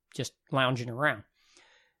for the just lounging around.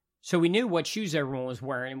 So we knew what shoes everyone was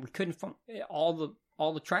wearing, and we couldn't find all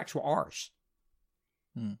the tracks were ours.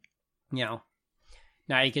 You know.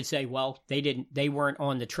 Now you could say, well, they weren't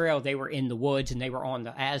on the trail, they were in the woods and they were on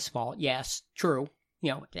the asphalt. Yes, true.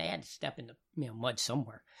 You know, they had to step in the mud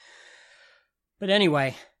somewhere. But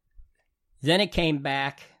anyway, then it came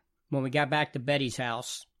back when we got back to Betty's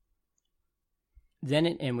house.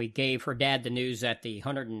 And we gave her dad the news that the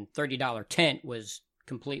 $130 tent was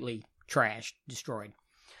completely trashed, destroyed.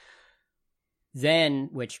 Then,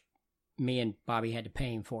 which me and Bobby had to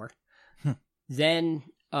pay him for. Then,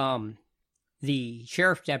 the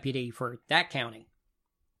sheriff's deputy for that county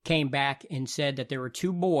came back and said that there were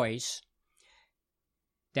 2 boys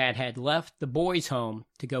that had left the boys' home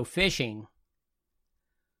to go fishing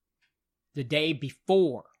the day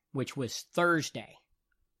before, which was Thursday.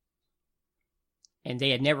 And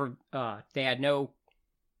they had never, they had no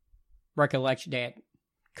recollection, they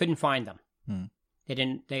couldn't find them.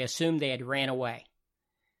 They assumed they had ran away.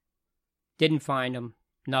 Didn't find them,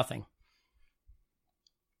 nothing.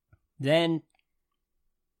 Then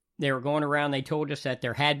they were going around, they told us that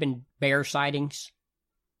there had been bear sightings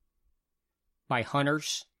by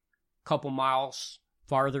hunters a couple miles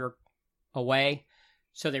farther away.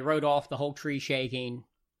 So they wrote off the whole tree shaking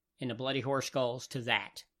and the bloody horse skulls to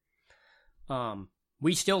that.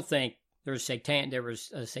 We still think there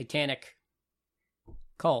was a satanic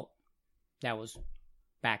cult that was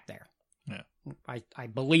back there. Yeah. I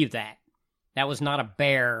believe that. That was not a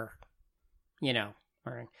bear, you know.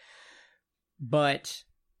 But,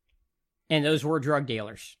 and those were drug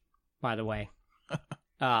dealers, by the way.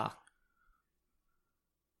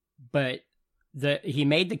 But he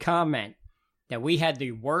made the comment that we had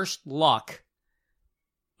the worst luck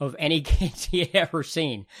of any kids he had ever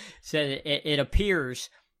seen. Said it appears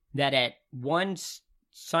that at one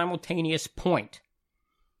simultaneous point,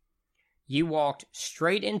 you walked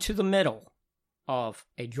straight into the middle of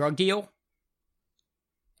a drug deal,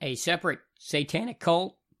 a separate satanic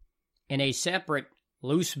cult, and a separate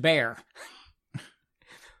loose bear.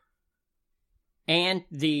 And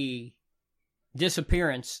the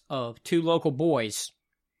disappearance of 2 local boys,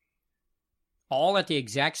 all at the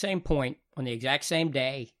exact same point, on the exact same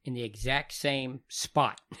day, in the exact same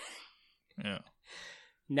spot. Yeah.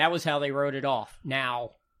 And that was how they wrote it off.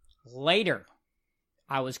 Now, later,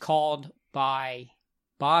 I was called by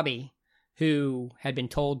Bobby, who had been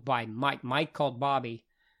told by Mike. Mike called Bobby.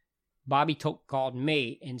 Bobby called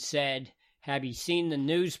me and said, have you seen the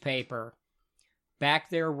newspaper back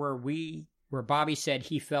there where Bobby said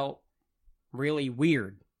he felt really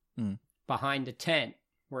weird behind the tent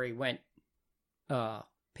where he went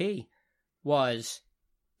pee, was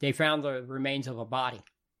they found the remains of a body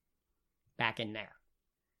back in there.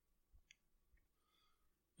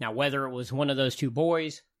 Now, whether it was one of those 2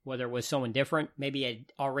 boys, whether it was someone different, maybe it had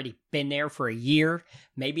already been there for a year,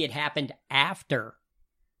 maybe it happened after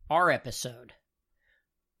our episode.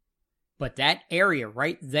 But that area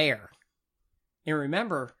right there, and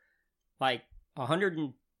remember, like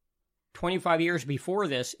 125 years before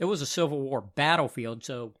this, it was a Civil War battlefield.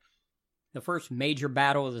 So the first major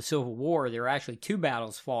battle of the Civil War, there were actually 2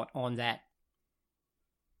 battles fought on that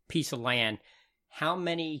piece of land. How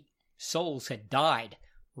many souls had died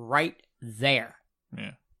right there?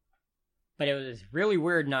 Yeah. But it was a really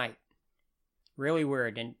weird night. Really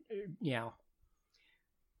weird. And, you know,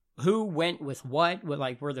 who went with what?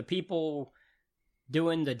 Were the people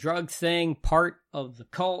doing the drug thing part of the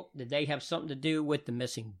cult? Did they have something to do with the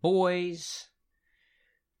missing boys?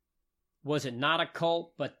 Was it not a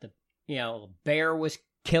cult, but the bear was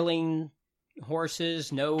killing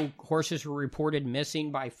horses? No horses were reported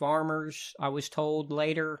missing by farmers, I was told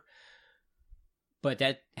later. But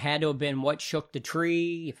that had to have been what shook the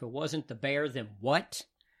tree. If it wasn't the bear, then what?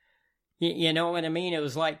 You know what I mean? It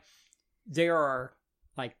was like there are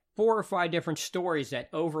like 4 or 5 different stories that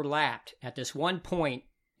overlapped at this one point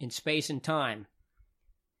in space and time.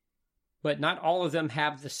 But not all of them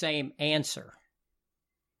have the same answer.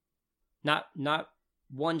 Not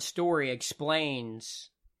one story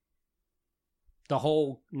explains the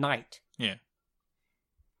whole night. Yeah.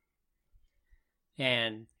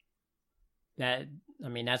 And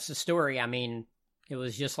that's the story. I mean, it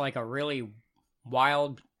was just like a really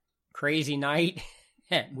wild, crazy night.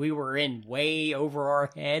 We were in way over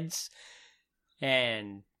our heads.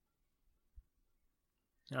 And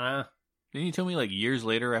didn't you tell me like years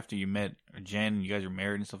later after you met Jen and you guys were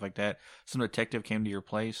married and stuff like that, some detective came to your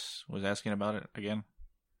place, was asking about it again?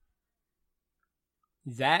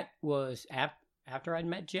 That was after I'd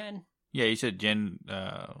met Jen? Yeah, you said Jen.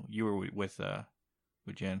 You were with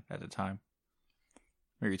Jen at the time.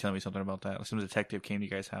 Or you telling me something about that? Like some detective came to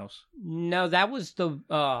you guys' house. No, that was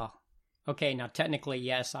the. Okay, now technically,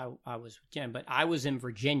 yes, I was with Jen, but I was in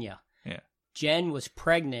Virginia. Yeah. Jen was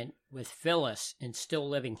pregnant with Phyllis and still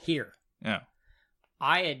living here. Yeah.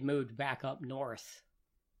 I had moved back up north,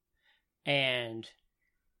 and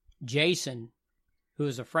Jason, who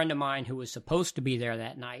was a friend of mine who was supposed to be there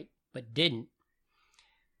that night but didn't,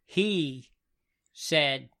 he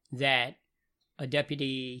said that a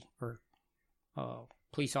deputy or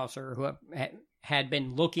police officer who had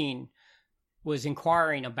been looking, was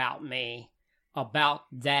inquiring about me about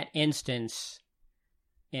that instance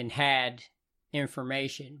and had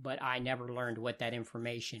information, but I never learned what that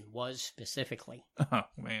information was specifically. Oh,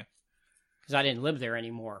 man. Because I didn't live there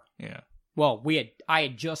anymore. Yeah. Well, I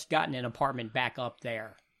had just gotten an apartment back up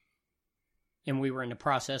there. And we were in the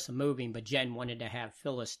process of moving, but Jen wanted to have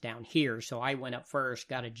Phyllis down here. So I went up first,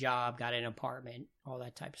 got a job, got an apartment, all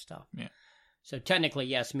that type of stuff. Yeah. So technically,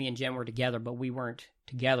 yes, me and Jen were together, but we weren't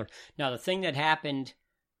together. Now, the thing that happened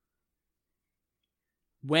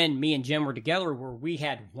when me and Jen were together were we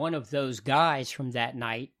had one of those guys from that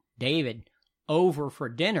night, David, over for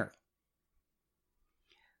dinner.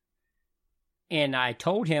 And I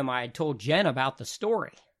told him I had told Jen about the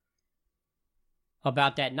story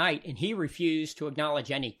about that night, and he refused to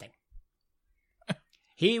acknowledge anything.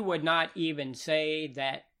 He would not even say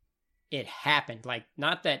that it happened. Like,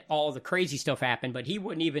 not that all the crazy stuff happened, but he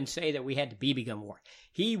wouldn't even say that we had the BB gun war.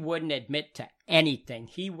 He wouldn't admit to anything.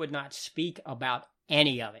 He would not speak about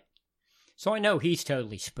any of it. So I know he's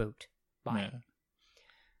totally spooked by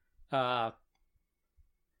it.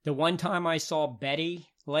 The one time I saw Betty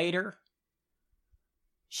later,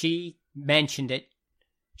 she mentioned it.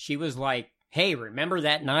 She was like, hey, remember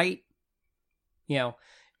that night? You know,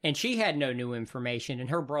 and she had no new information, and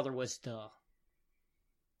her brother was the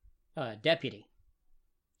deputy.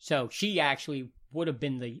 So she actually would have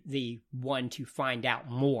been the one to find out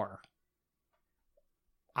more,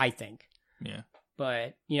 I think. Yeah.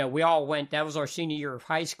 But, you know, we all went, that was our senior year of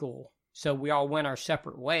high school, so we all went our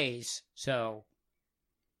separate ways. So,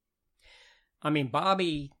 I mean,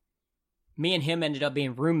 Bobby, me and him ended up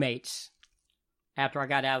being roommates after I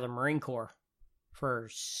got out of the Marine Corps for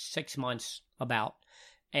 6 months about.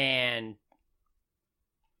 And,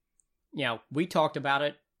 you know, we talked about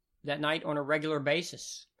it that night on a regular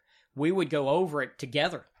basis. We would go over it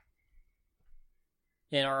together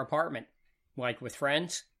in our apartment, like with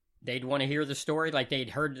friends. They'd want to hear the story, like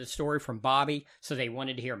they'd heard the story from Bobby, so they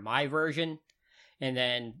wanted to hear my version. And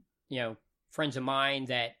then, you know, friends of mine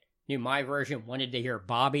that knew my version wanted to hear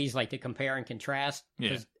Bobby's, like to compare and contrast.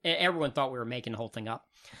 Because everyone thought we were making the whole thing up.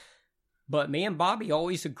 But me and Bobby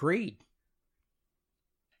always agreed.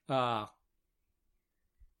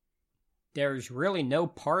 There's really no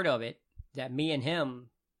part of it that me and him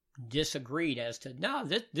disagreed as to, no,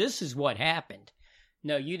 this is what happened.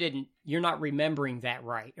 No, you're not remembering that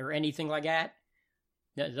right, or anything like that.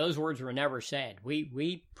 Those words were never said.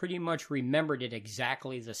 We pretty much remembered it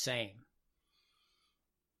exactly the same.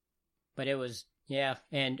 But it was, yeah.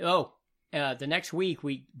 And, the next week,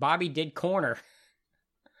 Bobby did corner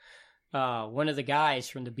one of the guys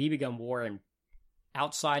from the BB gun war, and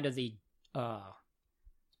outside of the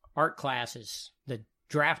art classes, the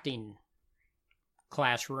drafting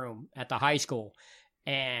classroom at the high school,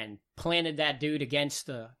 and planted that dude against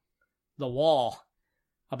the wall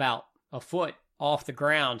about a foot off the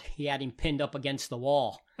ground. He had him pinned up against the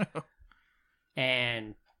wall.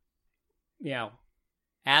 And, you know,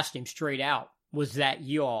 asked him straight out, was that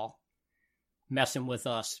you all messing with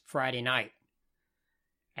us Friday night?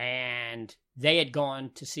 And they had gone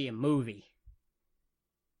to see a movie.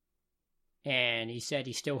 And he said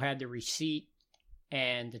he still had the receipt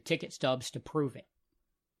and the ticket stubs to prove it.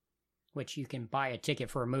 Which you can buy a ticket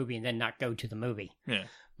for a movie and then not go to the movie. Yeah.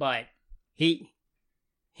 But I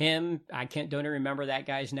don't remember that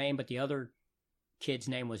guy's name, but the other kid's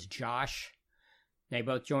name was Josh. They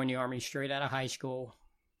both joined the Army straight out of high school.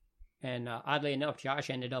 And oddly enough, Josh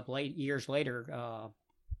ended up years later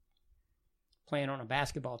playing on a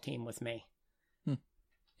basketball team with me.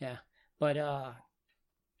 Yeah. But,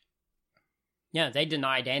 yeah, they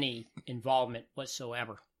denied any involvement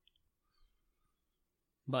whatsoever.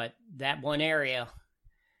 But that one area,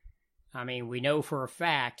 I mean, we know for a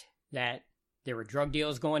fact that there were drug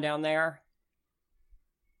deals going down there.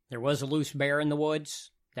 There was a loose bear in the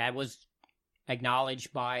woods. That was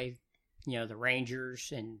acknowledged by, you know, the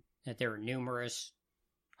rangers, and that there were numerous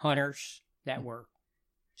hunters that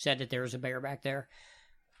said that there was a bear back there.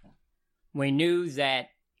 We knew that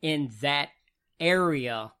in that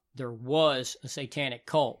area there was a satanic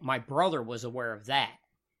cult. My brother was aware of that.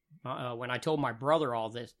 When I told my brother all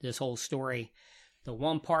this whole story, the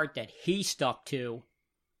one part that he stuck to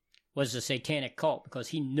was the satanic cult because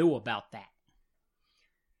he knew about that.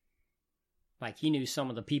 Like, he knew some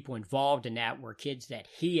of the people involved in that were kids that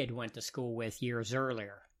he had went to school with years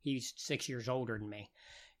earlier. He's 6 years older than me.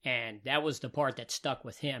 And that was the part that stuck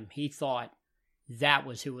with him. He thought that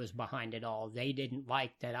was who was behind it all. They didn't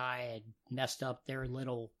like that I had messed up their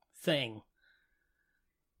little thing.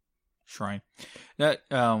 Shrine. That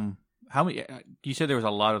how many? You said there was a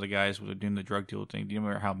lot of the guys who were doing the drug deal thing. Do you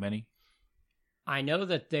remember how many? I know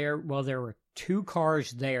that there were 2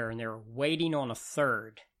 cars there, and they were waiting on a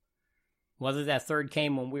third. Whether that third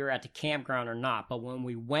came when we were at the campground or not, but when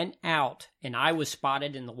we went out and I was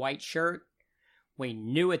spotted in the white shirt, we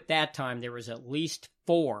knew at that time there was at least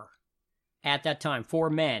 4. At that time, 4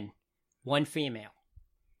 men, 1 female.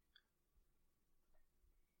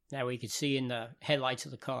 That we could see in the headlights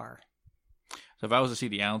of the car. So if I was to see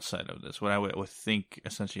the outside of this, what I would think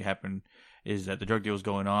essentially happened is that the drug deal was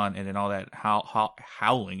going on, and then all that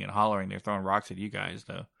howling and hollering, they're throwing rocks at you guys,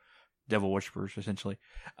 the devil worshippers, essentially,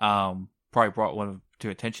 probably brought one to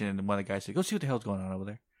attention, and then one of the guys said, "Go see what the hell's going on over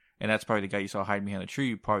there." And that's probably the guy you saw hiding behind the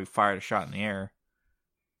tree. Probably fired a shot in the air,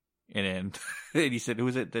 and then and he said, "Who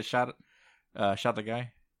was it that shot the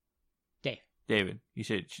guy?" David. He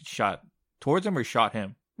said shot towards him or shot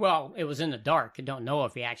him. Well, it was in the dark. I don't know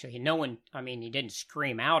if he actually... No one... I mean, he didn't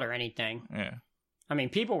scream out or anything. Yeah. I mean,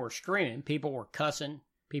 people were screaming. People were cussing.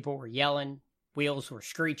 People were yelling. Wheels were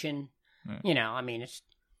screeching. Yeah. You know, I mean, it's...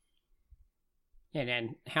 And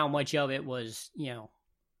then how much of it was, you know,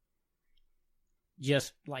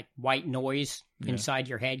 just like white noise inside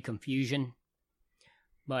your head, confusion.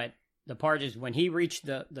 But the part is when he reached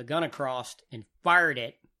the gun across and fired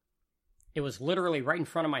it, it was literally right in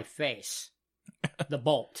front of my face. The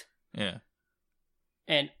bolt. Yeah.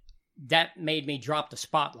 And that made me drop the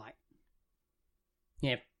spotlight.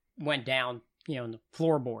 It went down, you know, in the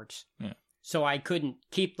floorboards. Yeah. So I couldn't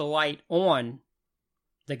keep the light on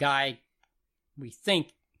the guy we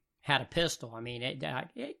think had a pistol. I mean,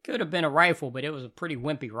 it could have been a rifle, but it was a pretty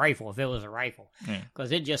wimpy rifle if it was a rifle.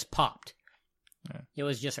 Because it just popped. Yeah. It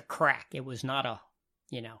was just a crack. It was not a,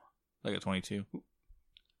 you know. Like a 22.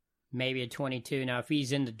 Maybe a 22. Now, if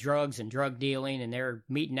he's into drugs and drug dealing and they're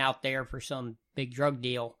meeting out there for some big drug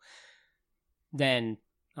deal, then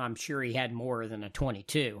I'm sure he had more than a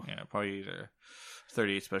 22. Yeah, probably either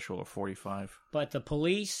 38 special or 45. But the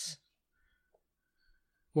police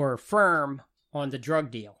were firm on the drug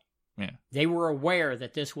deal. Yeah. They were aware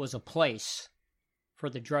that this was a place for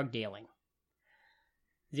the drug dealing.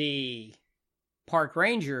 The park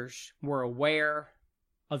rangers were aware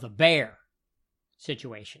of the bear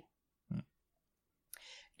situation.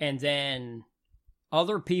 And then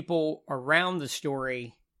other people around the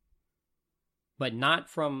story, but not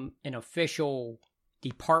from an official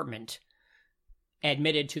department,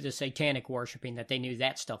 admitted to the satanic worshiping, that they knew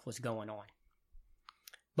that stuff was going on.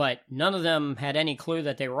 But none of them had any clue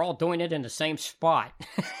that they were all doing it in the same spot.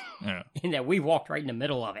 Yeah. And that we walked right in the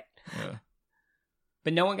middle of it. Yeah.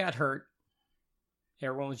 But no one got hurt.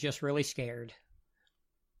 Everyone was just really scared.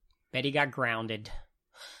 Betty got grounded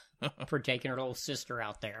for taking her little sister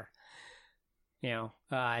out there. You know,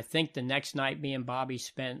 I think the next night me and Bobby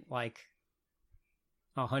spent like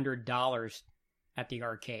 $100 at the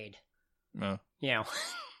arcade. No. You know,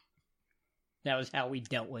 that was how we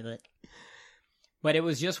dealt with it. But it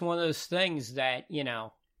was just one of those things that, you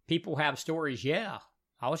know, people have stories. Yeah,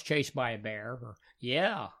 I was chased by a bear. Or,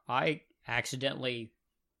 yeah, I accidentally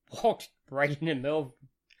walked right in the middle of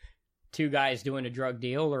 2 guys doing a drug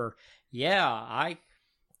deal. Or, yeah, I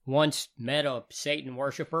once met a Satan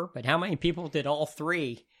worshiper. But how many people did all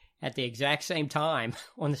 3 at the exact same time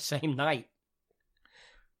on the same night?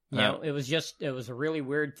 You know, it was a really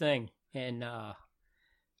weird thing. And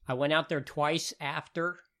I went out there twice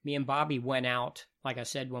after me and Bobby went out. Like I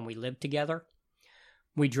said, when we lived together,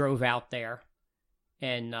 we drove out there,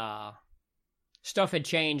 and stuff had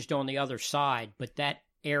changed on the other side, but that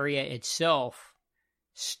area itself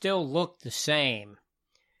still looked the same.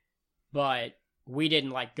 But we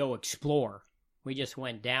didn't like go explore. We just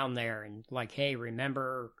went down there and like, hey,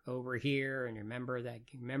 remember over here, and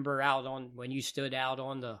remember out on when you stood out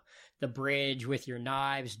on the bridge with your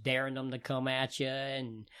knives, daring them to come at you,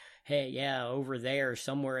 and hey, yeah, over there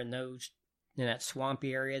somewhere in that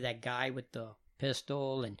swampy area, that guy with the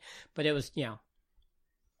pistol, but it was, you know.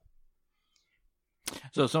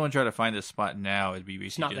 So if someone tried to find this spot now, it'd be basically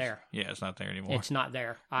it's not there. Yeah, it's not there anymore. It's not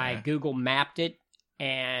there. I Google mapped it,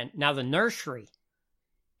 and now the nursery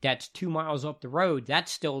that's 2 miles up the road,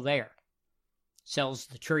 that's still there. sells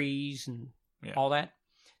the trees and Yeah. all that.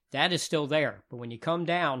 That is still there. But when you come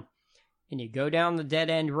down and you go down the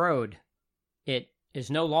dead-end road, it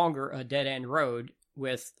is no longer a dead-end road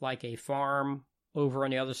with like a farm over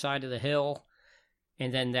on the other side of the hill,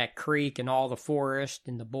 and then that creek and all the forest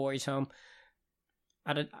and the boys' home.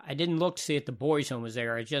 I didn't look to see if the boys' home was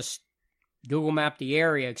there. I just Google mapped the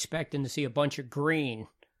area expecting to see a bunch of green,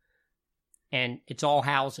 and it's all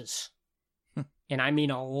houses. And I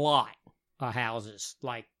mean a lot of houses.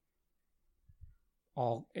 Like,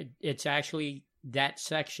 it's actually, that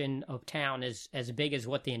section of town is as big as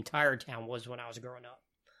what the entire town was when I was growing up.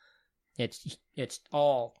 It's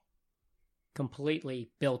all completely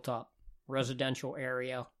built up. Residential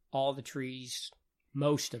area, all the trees,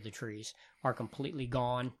 most of the trees are completely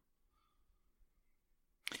gone.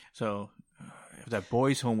 So, if that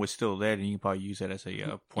boys' home was still there, then you can probably use that as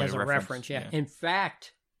a point as of a reference. Yeah. In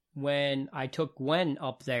fact, when I took Gwen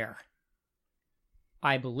up there,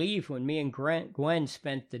 I believe when me and Gwen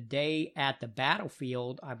spent the day at the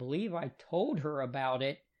battlefield, I believe I told her about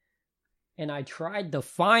it, and I tried to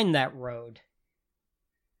find that road,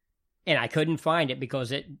 and I couldn't find it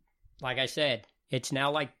because it, like I said, it's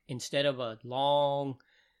now like, instead of a long,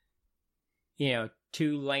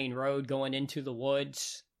 2-lane road going into the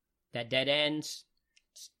woods that dead ends,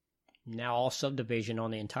 it's now all subdivision on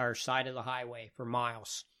the entire side of the highway for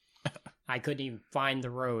miles. I couldn't even find the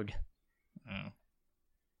road. Oh.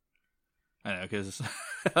 I know, because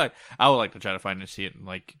I would like to try to find and see it,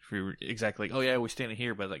 like, if we were exactly like, oh yeah, we're standing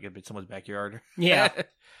here, but like if it's someone's backyard. Yeah.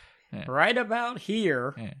 Yeah. Right about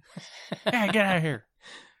here. Yeah. Yeah, get out of here.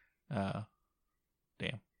 Damn.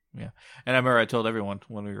 Yeah. And I remember I told everyone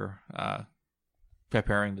when we were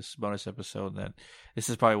preparing this bonus episode that this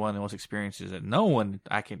is probably one of the most experiences that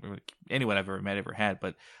anyone I've ever met ever had,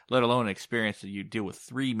 but let alone an experience that you deal with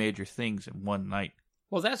 3 major things in one night.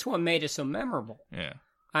 Well, that's what made it so memorable. Yeah.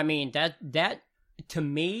 I mean, that to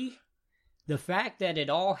me, the fact that it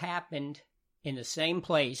all happened in the same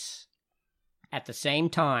place at the same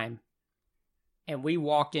time, and we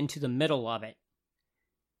walked into the middle of it,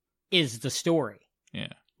 is the story.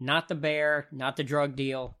 Yeah. Not the bear, not the drug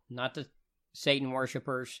deal, not the Satan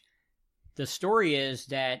worshipers. The story is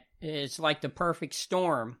that it's like the perfect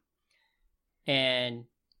storm, and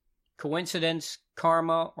coincidence,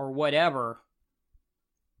 karma, or whatever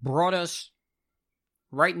brought us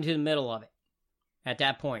right into the middle of it at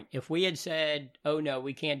that point. If we had said, oh no,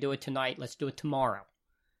 we can't do it tonight, let's do it tomorrow,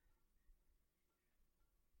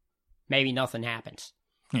 maybe nothing happens.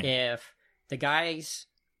 Yeah. If the guys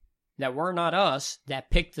that were not us that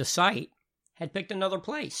picked the site had picked another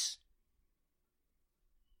place,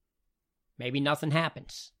 maybe nothing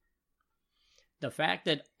happens. The fact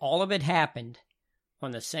that all of it happened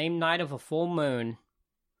on the same night of a full moon,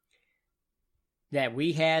 that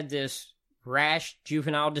we had this rash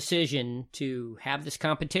juvenile decision to have this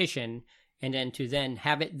competition, and then to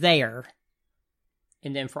have it there,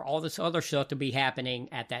 and then for all this other stuff to be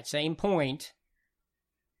happening at that same point,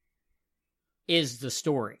 is the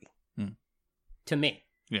story. To me.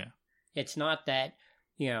 Yeah. It's not that,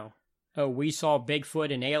 we saw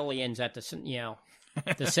Bigfoot and aliens at the,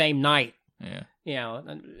 the same night. Yeah.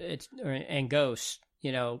 And ghosts.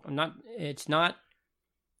 It's not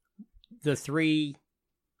the 3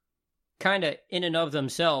 kind of in and of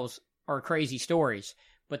themselves are crazy stories,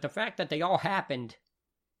 but the fact that they all happened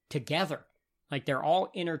together, like they're all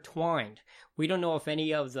intertwined. We don't know if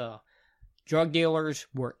any of the drug dealers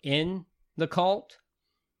were in the cult.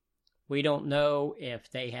 We don't know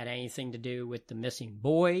if they had anything to do with the missing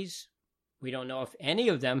boys. We don't know if any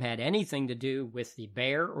of them had anything to do with the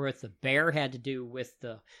bear, or if the bear had to do with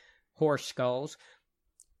the horse skulls.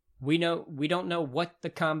 We don't know what the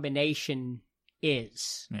combination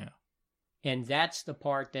is. Yeah. And that's the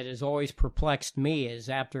part that has always perplexed me, is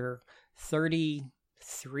after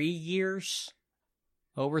 33 years,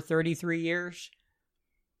 over 33 years,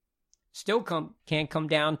 still can't come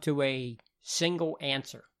down to a single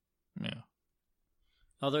answer. Yeah.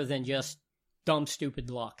 Other than just dumb, stupid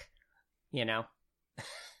luck,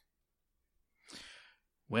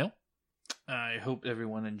 Well, I hope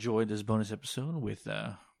everyone enjoyed this bonus episode with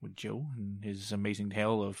Joe and his amazing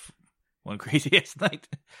tale of one crazy ass night,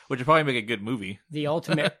 which would probably make a good movie. The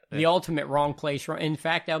ultimate wrong place. In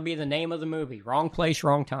fact, that'll be the name of the movie: Wrong Place,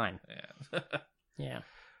 Wrong Time. Yeah. Yeah.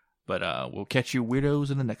 But we'll catch you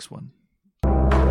weirdos in the next one.